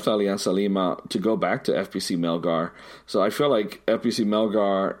never left Alianza Lima to go back to FBC Melgar. So I feel like FBC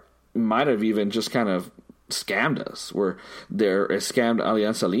Melgar might have even just kind of scammed us, where they're scammed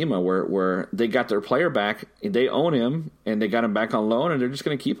Alianza Lima, where they got their player back, they own him, and they got him back on loan, and they're just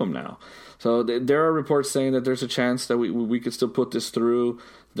going to keep him now. So there are reports saying that there's a chance that we could still put this through.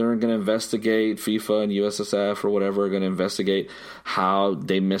 They're going to investigate, FIFA and USSF or whatever are going to investigate how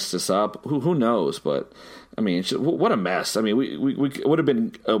they messed this up. Who knows? But I mean, what a mess. I mean, we would have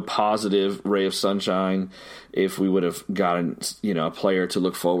been a positive ray of sunshine if we would have gotten a player to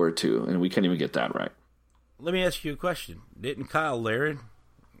look forward to, and we can't even get that right. Let me ask you a question. Didn't Kyle Larin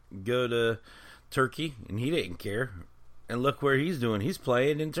go to Turkey, and he didn't care? And look where he's doing. He's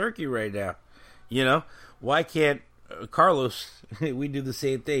playing in Turkey right now. Why can't Carlos, we do the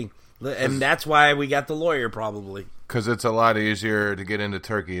same thing. And that's why we got the lawyer, probably. Because it's a lot easier to get into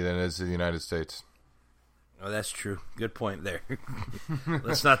Turkey than it is the United States. Oh, that's true. Good point there.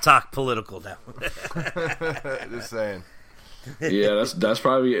 Let's not talk political now. Just saying. Yeah, that's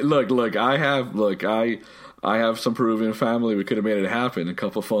probably look. I have some Peruvian family. We could have made it happen. A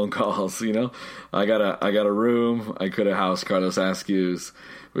couple phone calls. I got a room. I could have housed Carlos Ascues.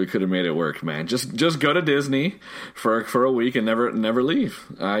 We could have made it work, man. Just go to Disney for a week and never leave.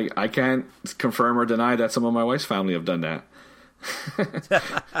 I can't confirm or deny that some of my wife's family have done that.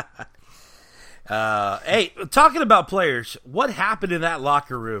 Hey, talking about players, what happened in that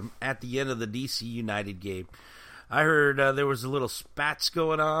locker room at the end of the DC United game? I heard there was a little spats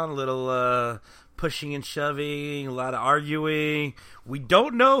going on, a little pushing and shoving, a lot of arguing. We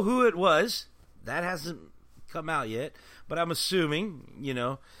don't know who it was. That hasn't come out yet. But I'm assuming,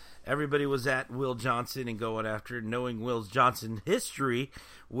 everybody was at Will Johnson and going after, knowing Will Johnson's history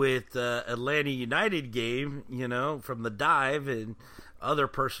with Atlanta United game, from the dive and other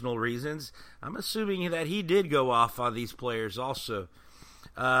personal reasons. I'm assuming that he did go off on these players also.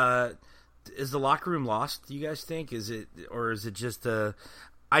 Is the locker room lost, do you guys think? Is it just a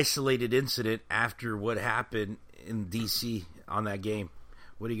isolated incident after what happened in D.C. on that game?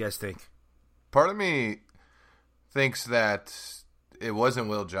 What do you guys think? Part of me thinks that it wasn't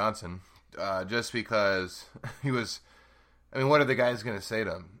Will Johnson, just because he was. I mean, what are the guys going to say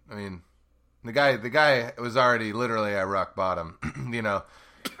to him? I mean, the guy was already literally at rock bottom. You don't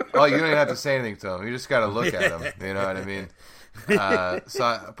even have to say anything to him. You just got to look at him. You know what I mean?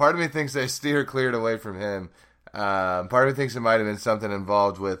 So part of me thinks they steer cleared away from him. Part of me thinks it might have been something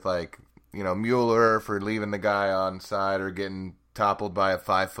involved with Mueller for leaving the guy on side or getting toppled by a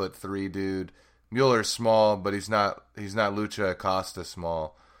 5'3" dude. Mueller's small, but he's not Lucha Acosta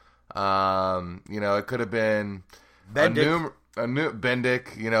small. It could have been Bendick.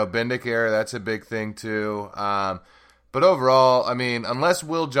 Bendick. Bendick era. That's a big thing too. But overall, I mean, unless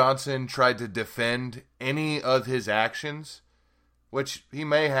Will Johnson tried to defend any of his actions, which he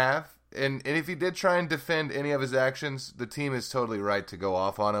may have, and if he did try and defend any of his actions, the team is totally right to go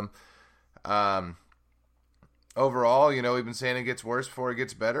off on him. Overall, we've been saying it gets worse before it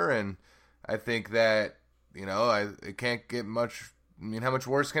gets better, and I think that, it can't get much. I mean, how much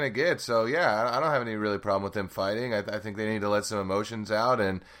worse can it get? So, yeah, I don't have any really problem with them fighting. I think they need to let some emotions out,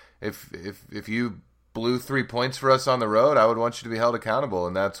 and if you blew 3 points for us on the road, I would want you to be held accountable,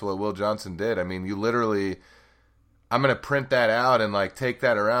 and that's what Will Johnson did. I mean, you literally, I'm going to print that out and, take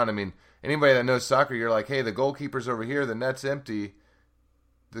that around. I mean, anybody that knows soccer, you're like, hey, the goalkeeper's over here, the net's empty,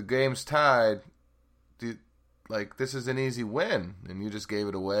 the game's tied. like this is an easy win, and you just gave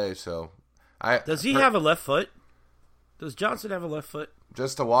it away. So, does he have a left foot? Does Johnson have a left foot?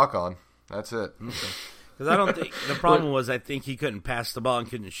 Just to walk on. That's it. Because I don't think the problem was I think he couldn't pass the ball and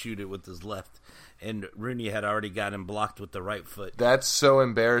couldn't shoot it with his left, and Rooney had already got him blocked with the right foot. That's so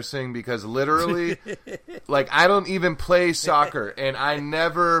embarrassing because literally, like I don't even play soccer, and I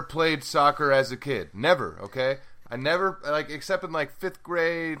never played soccer as a kid. Never. Okay. I never, like, except in, like, 5th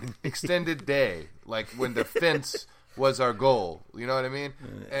grade extended day, like, when the fence was our goal. You know what I mean?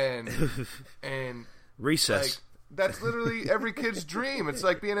 And recess. Like, that's literally every kid's dream. It's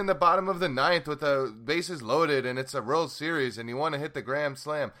like being in the bottom of the 9th with the bases loaded, and it's a World Series, and you want to hit the grand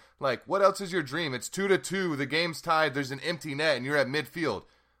slam. Like, what else is your dream? It's 2-2, the game's tied, there's an empty net, and you're at midfield.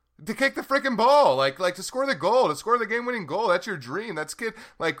 To kick the freaking ball, like to score the goal, to score the game-winning goal. That's your dream. That's kid.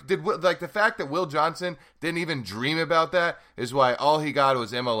 Like the fact that Will Johnson didn't even dream about that is why all he got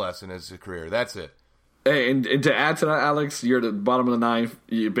was MLS in his career. That's it. Hey, and to add to that, Alex, you're at the bottom of the 9th,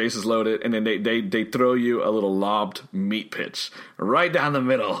 your base is loaded, and then they throw you a little lobbed meat pitch right down the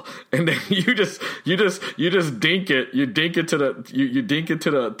middle, and then you just dink it. You dink it to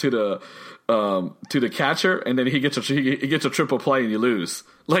the catcher, and then he gets a triple play, and you lose.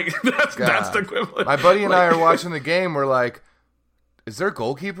 Like that's the equivalent. My buddy and I are watching the game. We're like, "Is their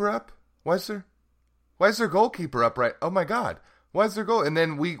goalkeeper up? Why is their goalkeeper up? Right? Oh my God, why is their goal?" And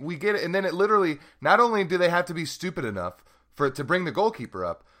then we get it, and then it literally not only do they have to be stupid enough for it to bring the goalkeeper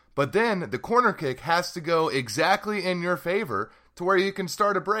up, but then the corner kick has to go exactly in your favor to where you can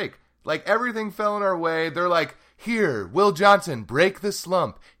start a break. Like everything fell in our way. They're like, "Here, Will Johnson, break the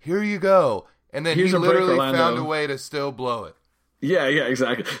slump. Here you go." And then he literally found a way to still blow it. Yeah,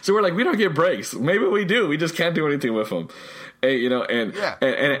 exactly. So we're like, we don't get breaks. Maybe we do. We just can't do anything with them. And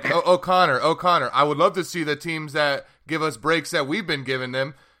O'Connor. I would love to see the teams that give us breaks that we've been giving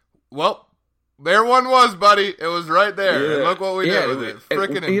them. Well, there one was, buddy. It was right there. Yeah. And look what we did with it.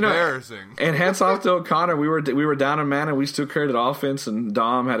 Freaking embarrassing. And hats off to O'Connor. We were down a man, and we still carried the offense. And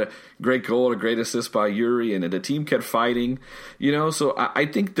Dom had a great goal, a great assist by Yuri, and the team kept fighting. So I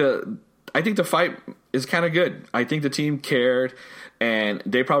think the fight is kind of good. I think the team cared, and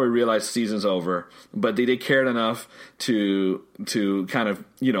they probably realized the season's over, but they cared enough to kind of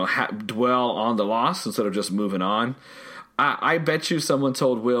dwell on the loss instead of just moving on. I bet you someone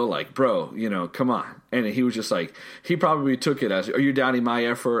told Will, like, bro, come on. And he was just like, he probably took it as, are you doubting my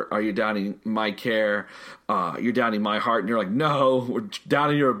effort? Are you doubting my care? You're doubting my heart? And you're like, no, we're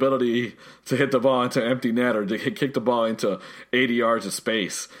doubting your ability to hit the ball into an empty net or to kick the ball into 80 yards of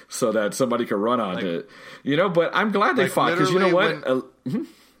space so that somebody could run onto it. But I'm glad they fought because you know what?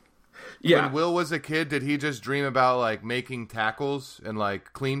 When Will was a kid, did he just dream about, like, making tackles and,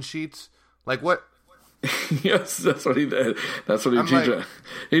 like, clean sheets? Like, what? Yes, that's what he did. That's what he dreamt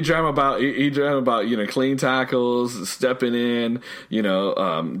about. He dreamt about clean tackles, stepping in,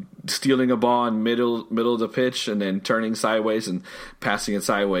 stealing a ball in middle of the pitch, and then turning sideways and passing it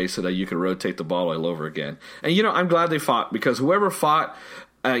sideways so that you could rotate the ball all over again. And I'm glad they fought because whoever fought.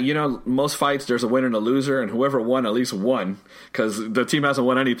 Most fights there's a winner and a loser, and whoever won at least won because the team hasn't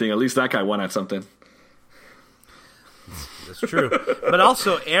won anything. At least that guy won at something. That's true. But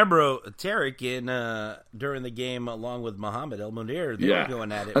also, Ambro Tarek during the game, along with Mohamed El Munir, they were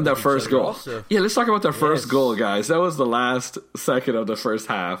going at it. And that first goal. Also. Yeah, let's talk about their first goal, guys. That was the last second of the first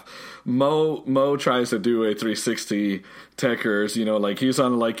half. Mo tries to do a 360 techers, like he's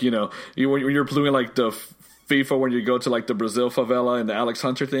on, like, when you're doing, like, the FIFA when you go to, like, the Brazil favela and the Alex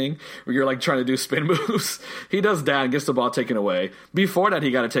Hunter thing where you're, like, trying to do spin moves. He does that and gets the ball taken away. Before that,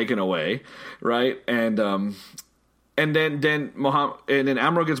 he got it taken away, right? And then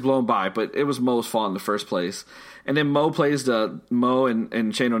Amro gets blown by, but it was Mo's fault in the first place. And then Mo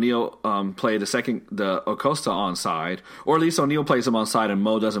and Shane O'Neill play the Acosta onside, or at least O'Neill plays him onside and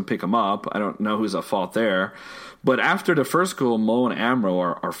Mo doesn't pick him up. I don't know who's at fault there. But after the first goal, Mo and Amro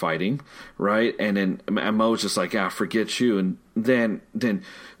are fighting, right? And Mo's just like, forget you. And then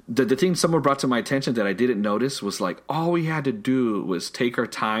the thing someone brought to my attention that I didn't notice was, like, all we had to do was take our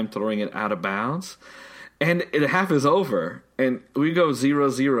time throwing it out of bounds. And the half is over, and we go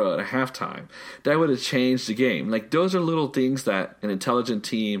 0-0 at halftime. That would have changed the game. Like, those are little things that an intelligent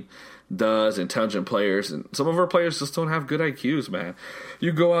team does, intelligent players, and some of our players just don't have good IQs, man.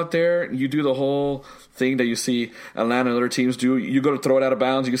 You go out there, and you do the whole thing that you see Atlanta and other teams do. You go to throw it out of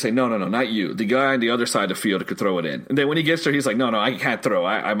bounds, you can say, no, not you. The guy on the other side of the field could throw it in. And then when he gets there, he's like, no, I can't throw.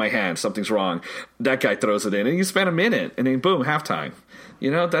 I my hand, something's wrong. That guy throws it in, and you spend a minute, and then boom, halftime.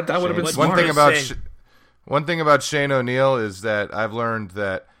 That would have been smart. One thing about Shane O'Neill is that I've learned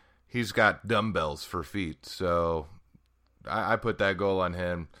that he's got dumbbells for feet. So I put that goal on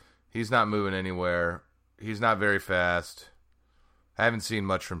him. He's not moving anywhere. He's not very fast. I haven't seen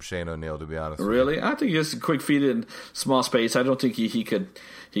much from Shane O'Neill, to be honest. Really? I think he's quick feet in small space. I don't think he could,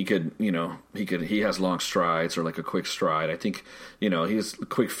 he has long strides or like a quick stride. I think, he has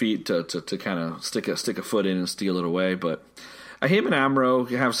quick feet to kind of stick a foot in and steal it away. But him and Amro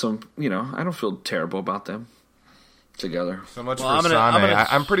have some, I don't feel terrible about them together. So much for Sane.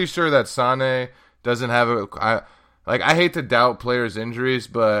 I'm pretty sure that Sane doesn't have I hate to doubt players' injuries,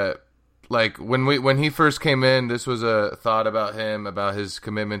 but like when he first came in, this was a thought about him, about his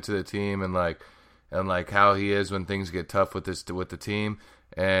commitment to the team, and how he is when things get tough with the team.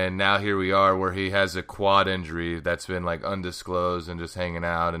 And now here we are, where he has a quad injury that's been like undisclosed and just hanging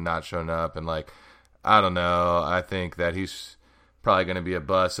out and not showing up. And I don't know. I think that he's probably going to be a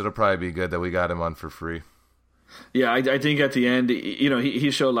bust. It'll probably be good that we got him on for free. Yeah, I think at the end,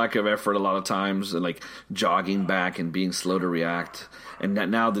 he showed lack of effort a lot of times, like jogging back and being slow to react. And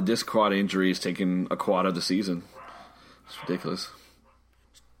now the disc quad injury is taking a quad of the season. It's ridiculous.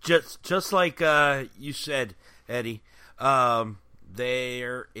 Just like you said, Eddie,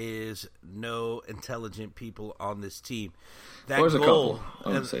 there is no intelligent people on this team. There's a couple.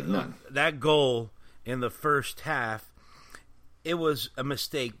 I would say none. That goal in the first half, it was a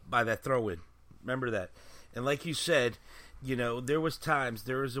mistake by that throw-in. Remember that. And like you said, there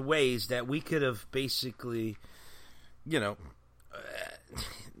was ways that we could have basically,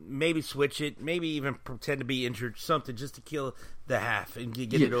 maybe switch it, maybe even pretend to be injured, something just to kill the half and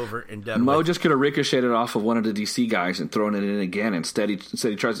get it over and done. Mo just could have ricocheted off of one of the DC guys and thrown it in again. Instead he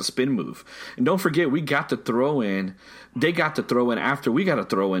tries a spin move. And don't forget, we got the throw in. They got the throw in after we got a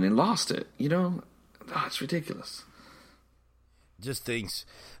throw in and lost it. It's ridiculous. Just things.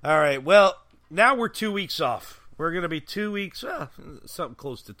 All right, well, now we're 2 weeks off. We're going to be 2 weeks, something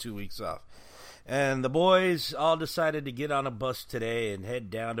close to 2 weeks off. And the boys all decided to get on a bus today and head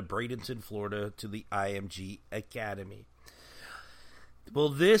down to Bradenton, Florida to the IMG Academy. Will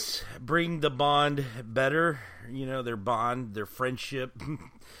this bring the bond better? Their bond, their friendship,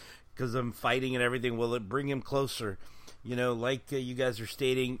 because I'm fighting and everything. Will it bring him closer? Like you guys are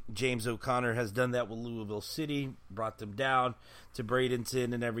stating, James O'Connor has done that with Louisville City, brought them down to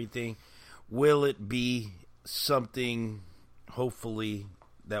Bradenton and everything. Will it be something, hopefully,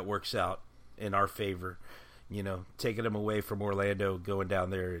 that works out in our favor? Taking them away from Orlando, going down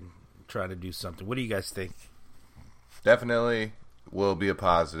there and trying to do something. What do you guys think? Definitely will be a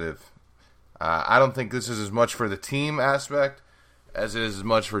positive. I don't think this is as much for the team aspect as it is as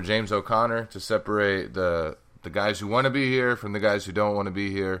much for James O'Connor to separate the guys who want to be here from the guys who don't want to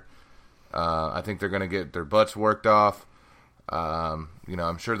be here. I think they're going to get their butts worked off. I'm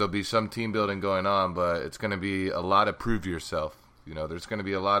sure there'll be some team building going on, but it's going to be a lot of prove yourself. There's going to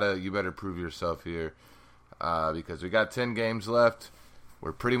be a lot of you better prove yourself here because we got 10 games left.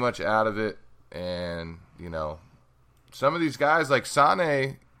 We're pretty much out of it. And, some of these guys like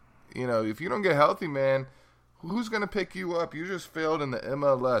Sane, if you don't get healthy, man, who's going to pick you up? You just failed in the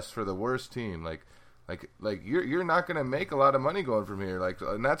MLS for the worst team. Like you're not going to make a lot of money going from here.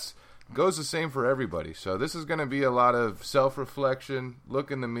 And that's goes the same for everybody. So this is going to be a lot of self-reflection, look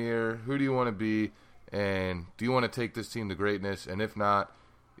in the mirror, who do you want to be, and do you want to take this team to greatness? And if not,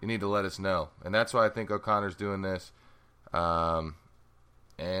 you need to let us know. And that's why I think O'Connor's doing this.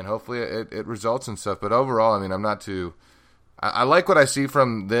 And hopefully it results in stuff. But overall, I'm not too... I like what I see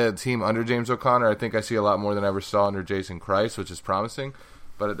from the team under James O'Connor. I think I see a lot more than I ever saw under Jason Christ, which is promising.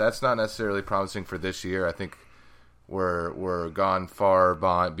 But that's not necessarily promising for this year. I think we're gone far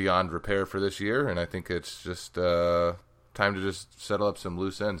beyond repair for this year, and I think it's just time to just settle up some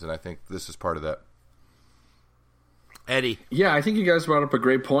loose ends, and I think this is part of that. Eddie. Yeah, I think you guys brought up a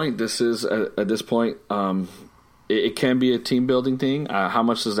great point. This is, at this point, it can be a team-building thing. How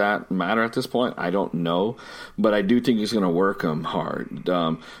much does that matter at this point? I don't know, but I do think he's going to work them hard.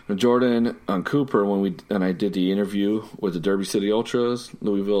 Jordan Cooper, when I did the interview with the Derby City Ultras,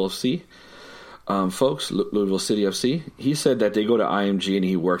 Louisville FC, folks, Louisville City FC, he said that they go to IMG and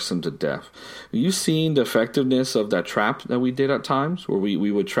he works them to death. You seen the effectiveness of that trap that we did at times, where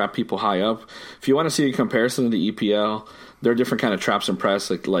we would trap people high up? If you want to see a comparison to the EPL, there are different kind of traps and press,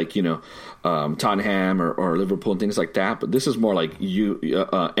 like Tottenham or Liverpool and things like that. But this is more like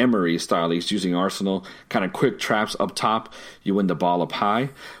Emery style. He's using Arsenal, kind of quick traps up top. You win the ball up high.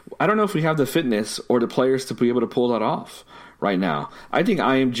 I don't know if we have the fitness or the players to be able to pull that off. right now. I think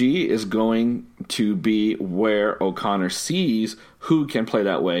IMG is going to be where O'Connor sees who can play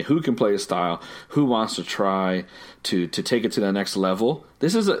that way, who can play his style, who wants to try to take it to the next level.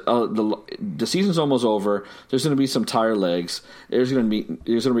 This is the season's almost over. There's going to be some tired legs. There's going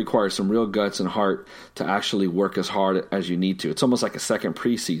to require some real guts and heart to actually work as hard as you need to. It's almost like a second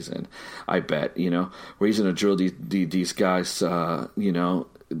preseason, I bet. Where he's going to drill these guys, to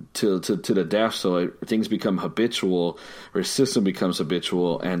the death, so things become habitual, or his system becomes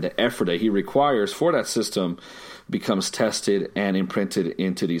habitual, and the effort that he requires for that system becomes tested and imprinted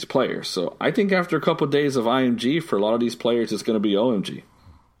into these players. So I think after a couple of days of IMG, for a lot of these players, it's going to be OMG.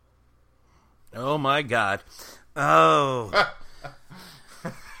 Oh my God! Oh,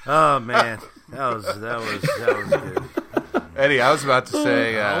 oh man, that was good. Eddie, I was about to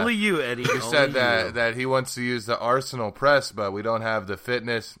say only you, Eddie. You said that he wants to use the Arsenal press, but we don't have the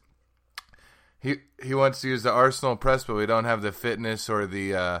fitness. He wants to use the Arsenal press, but we don't have the fitness or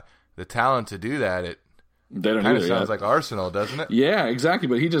the talent to do that. They don't kind of sounds like Arsenal, doesn't it? Yeah, exactly.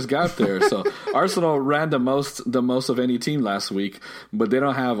 But he just got there. So Arsenal ran the most of any team last week, but they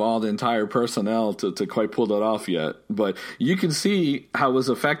don't have all the entire personnel to quite pull that off yet. But you can see how it was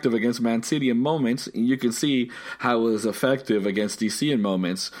effective against Man City in moments. You can see how it was effective against DC in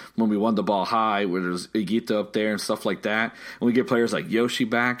moments when we won the ball high, where there's Higuita up there and stuff like that. And we get players like Yoshi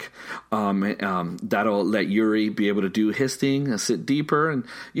back. That'll let Yuri be able to do his thing and sit deeper, and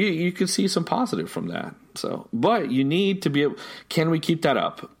you can see some positive from that. So, but you need to be able, can we keep that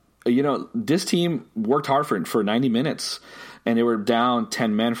up? This team worked hard for 90 minutes, and they were down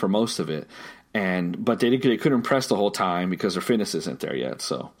 10 men for most of it. But they couldn't press the whole time because their fitness isn't there yet.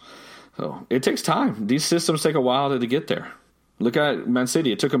 So it takes time. These systems take a while to get there. Look at Man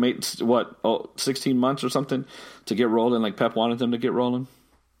City. It took them 16 months or something to get rolling, like Pep wanted them to get rolling.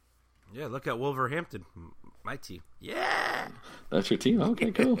 Yeah, look at Wolverhampton, my team. Yeah, that's your team.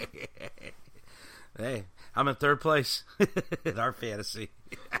 Okay, cool. Hey, I'm in third place in our fantasy.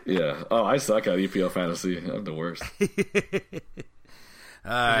 Yeah. Oh, I suck at EPL fantasy. I'm the worst. All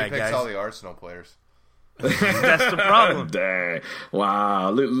right, he picks guys. all the Arsenal players. That's the problem. Dang.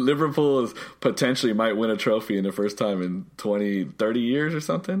 Wow. Liverpool potentially might win a trophy in the first time in 20, 30 years or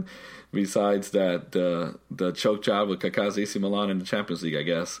something. Besides that, the choke job with Kaká's AC Milan in the Champions League, I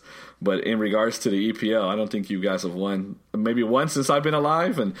guess. But in regards to the EPL, I don't think you guys have won maybe once since I've been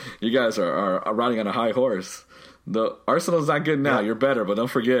alive, and you guys are riding on a high horse. The Arsenal's not good now. Yeah. You're better, but don't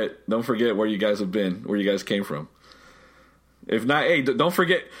forget where you guys have been, where you guys came from. If not, hey, don't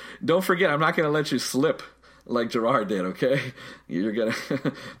forget. I'm not going to let you slip like Gerard did. Okay, I'm not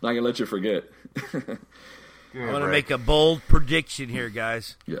going to let you forget. I want to make a bold prediction here,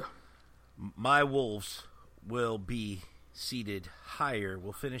 guys. Yeah. My Wolves will be seated higher,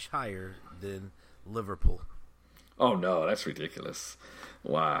 will finish higher than Liverpool. Oh, no, that's ridiculous.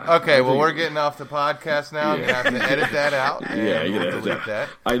 Wow. Okay, we're getting off the podcast now. Yeah. I'm going to have to edit that out. Yeah, you can delete that.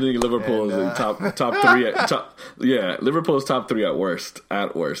 I think Liverpool is in top three. Liverpool is top three at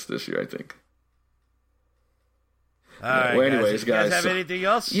worst this year, I think. All right, well, anyways, guys have anything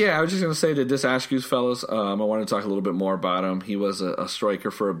else? Yeah, I was just going to say that this Ascues fellas, I want to talk a little bit more about him. He was a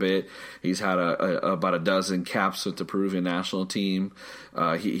striker for a bit. He's had about a dozen caps with the Peruvian national team.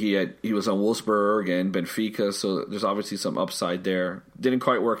 He was on Wolfsburg and Benfica, so there's obviously some upside there. Didn't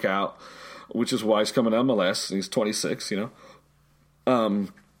quite work out, which is why he's coming to MLS. He's 26,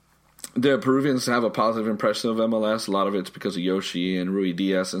 The Peruvians have a positive impression of MLS. A lot of it's because of Yoshi and Rui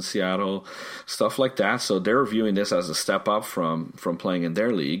Diaz in Seattle, stuff like that. So they're viewing this as a step up from playing in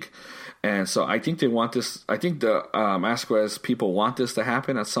their league. And so I think they want this. I think the Ascues people want this to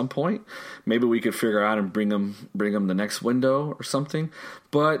happen at some point. Maybe we could figure out and bring them the next window or something.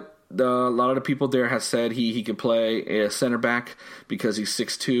 But a lot of the people there have said he could play a center back because he's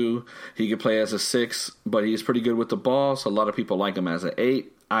 6'2". He could play as a 6, but he's pretty good with the ball. So a lot of people like him as an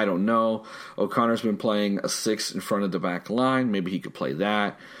 8. I don't know. O'Connor's been playing a 6 in front of the back line. Maybe he could play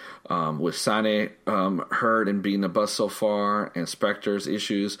that. With Sane hurt and being the bust so far, and Spector's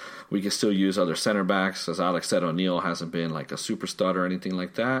issues, we can still use other center backs. As Alex said, O'Neal hasn't been like a superstar or anything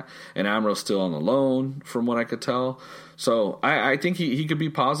like that. And Amro's still on the loan, from what I could tell. So I think he could be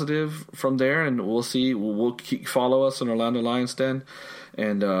positive from there, and we'll see. We'll follow us on Orlando Lions Den,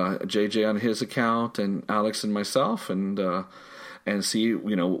 and JJ on his account, and Alex and myself, and see,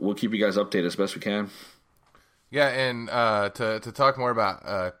 we'll keep you guys updated as best we can. Yeah, and to talk more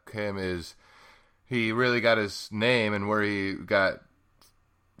about him is he really got his name and where he got,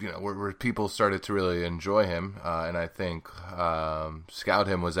 where people started to really enjoy him. And I think scout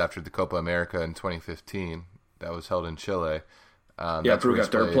him was after the Copa America in 2015 that was held in Chile. Peru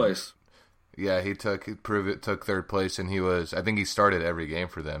got third place. Yeah, he took third place, and I think he started every game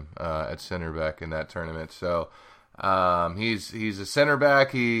for them at center back in that tournament. So he's a center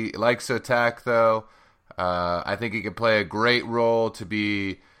back. He likes to attack, though. I think he could play a great role to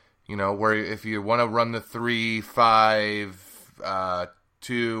be, where if you want to run the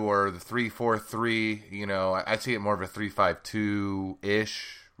 3-5-2 or the 3-4-3, I see it more of a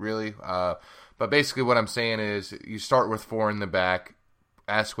 3-5-2-ish, really. But basically what I'm saying is you start with 4 in the back.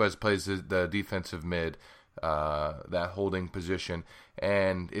 Ascues plays the defensive mid, that holding position.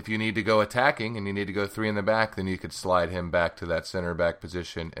 And if you need to go attacking and you need to go 3 in the back, then you could slide him back to that center back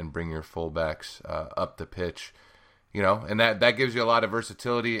position and bring your fullbacks up the pitch. And that gives you a lot of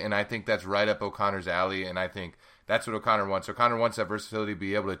versatility, and I think that's right up O'Connor's alley, and I think that's what O'Connor wants. O'Connor wants that versatility to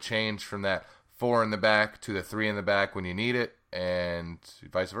be able to change from that 4 in the back to the 3 in the back when you need it, and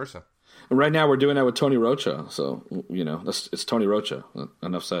vice versa. Right now, we're doing that with Tony Rocha, so it's Tony Rocha.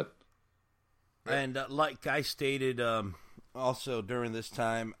 Enough said. And like I stated, also during this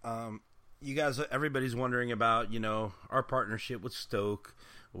time, you guys, everybody's wondering about our partnership with Stoke,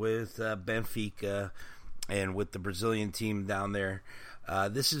 with Benfica, and with the Brazilian team down there.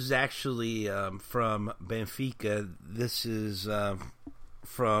 This is actually from Benfica. This is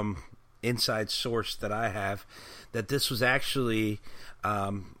from inside source that I have, that this was actually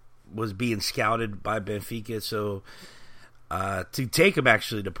was being scouted by Benfica, so to take him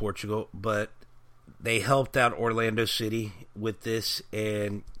actually to Portugal, but they helped out Orlando City with this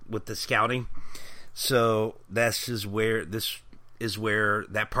and with the scouting. So this is where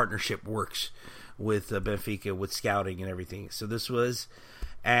that partnership works with Benfica, with scouting and everything. So this was,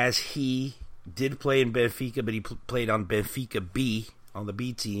 as he did play in Benfica, but he played on Benfica B, on the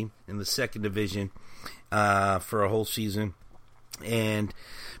B team in the second division for a whole season. And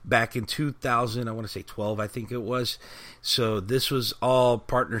back in 2000, I want to say 12, I think it was. So this was all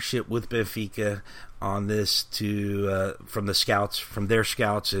partnership with Benfica on this from the scouts, from their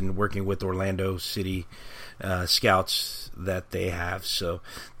scouts, and working with Orlando City scouts that they have. So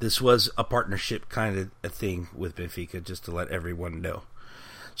this was a partnership kind of a thing with Benfica, just to let everyone know.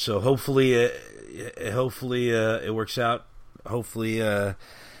 So hopefully it works out. Hopefully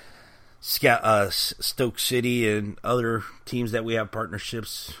Stoke City and other teams that we have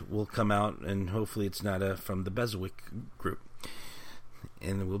partnerships will come out, and hopefully it's not from the Beswick group,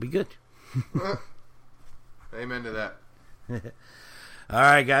 and we'll be good. Amen to that. All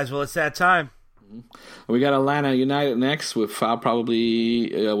right, guys. Well, it's that time. We got Atlanta United next, without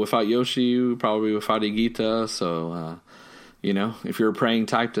Yoshi, probably without Higuita. So, if you're a praying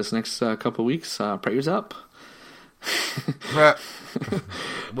type this next couple weeks, prayers up.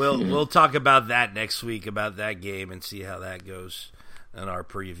 We'll talk about that next week, about that game, and see how that goes in our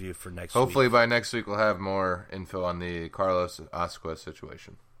preview for next week. Hopefully by next week we'll have more info on the Carlos Ascues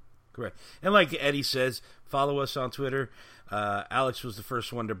situation. Correct. And like Eddie says, follow us on Twitter. Alex was the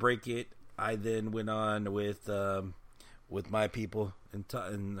first one to break it. I then went on with my people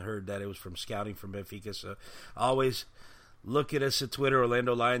and heard that it was from scouting from Benfica. So always look at us at Twitter,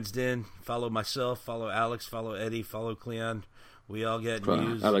 Orlando Lions Den. Follow myself, follow Alex, follow Eddie, follow Cleon. We all got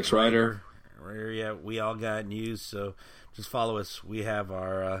news. Alex Ryder. Yeah, we all got news. So just follow us. We have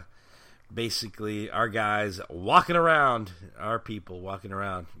our basically our guys walking around, our people walking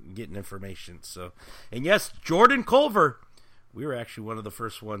around, getting information. So, and yes, Jordan Culver. We were actually one of the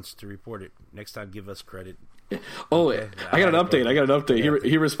first ones to report it. Next time, give us credit. Oh, okay. I got an update. Yeah.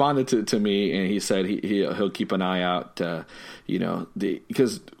 He responded to me, and he said he'll keep an eye out.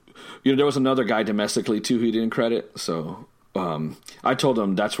 Because there was another guy domestically too who he didn't credit. So I told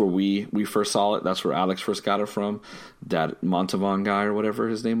him that's where we first saw it. That's where Alex first got it from. That Montavon guy or whatever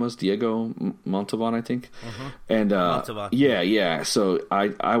his name was, Diego Montavon, I think. Mm-hmm. And Montavon. Yeah. So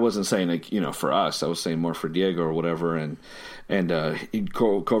I wasn't saying for us. I was saying more for Diego or whatever. And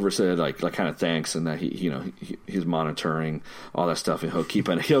Culver said like kind of thanks, and that he's monitoring all that stuff, and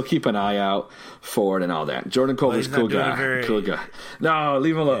he'll keep an eye out for it and all that. Jordan Culver's cool guy. Cool guy. No,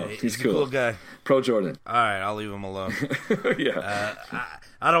 leave him alone. He's cool. Cool guy. Pro Jordan. All right, I'll leave him alone. Yeah.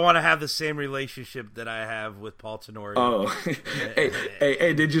 I don't want to have the same relationship that I have with Paul Tenorio. Oh,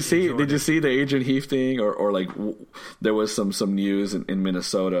 hey! Did you see the Adrian Heath thing, or like there was some news in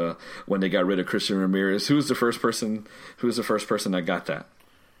Minnesota when they got rid of Christian Ramirez? Who's the first person that got that?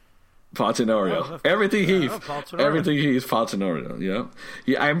 Paul Tenorio. Everything Heath. Paul Tenorio.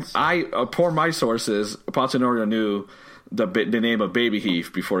 Yeah. I pour my sources. Paul Tenorio knew the name of Baby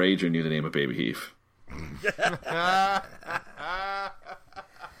Heath before Adrian knew the name of Baby Heath.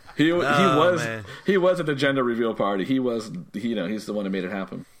 He was at the gender reveal party. He's the one that made it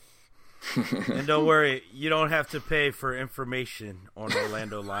happen. And don't worry, you don't have to pay for information on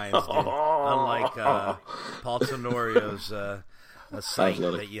Orlando Lions, unlike Paul Tenorio's a site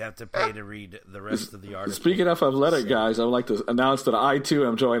that you have to pay to read the rest of the article. Speaking of Athletic, guys, I would like to announce that I, too,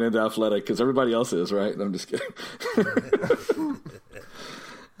 am joining the Athletic because everybody else is, right? I'm just kidding.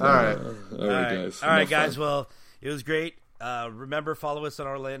 All right. All right, guys. Well, it was great. Remember, follow us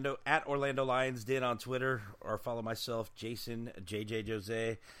on at Orlando Lions Den on Twitter, or follow myself, Jason, JJ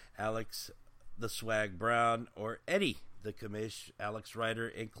Jose, Alex, the Swag Brown, or Eddie, the Commish, Alex Ryder,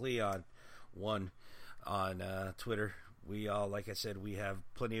 and Cleon 1 on Twitter. We all, like I said, we have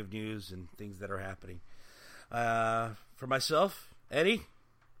plenty of news and things that are happening. For myself, Eddie,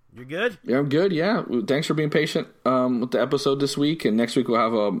 you're good? Yeah, I'm good, yeah. Thanks for being patient with the episode this week, and next week we'll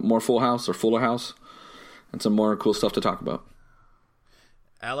have a more fuller house and some more cool stuff to talk about.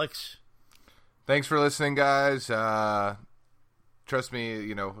 Alex? Thanks for listening, guys. Trust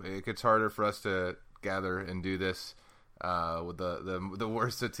me, it gets harder for us to gather and do this with the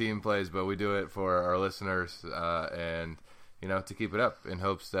worst the team plays, but we do it for our listeners and to keep it up in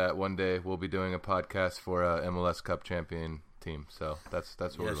hopes that one day we'll be doing a podcast for a MLS Cup champion team. So that's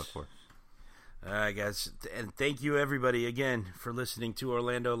what we look for. All right, guys, and thank you everybody again for listening to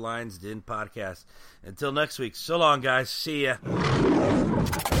Orlando Lions Den podcast. Until next week, so long, guys. See ya.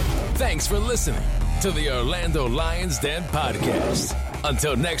 Thanks for listening to the Orlando Lions Den podcast.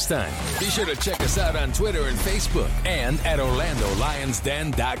 Until next time, be sure to check us out on Twitter and Facebook and at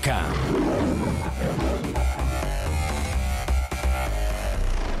OrlandoLionsDen.com.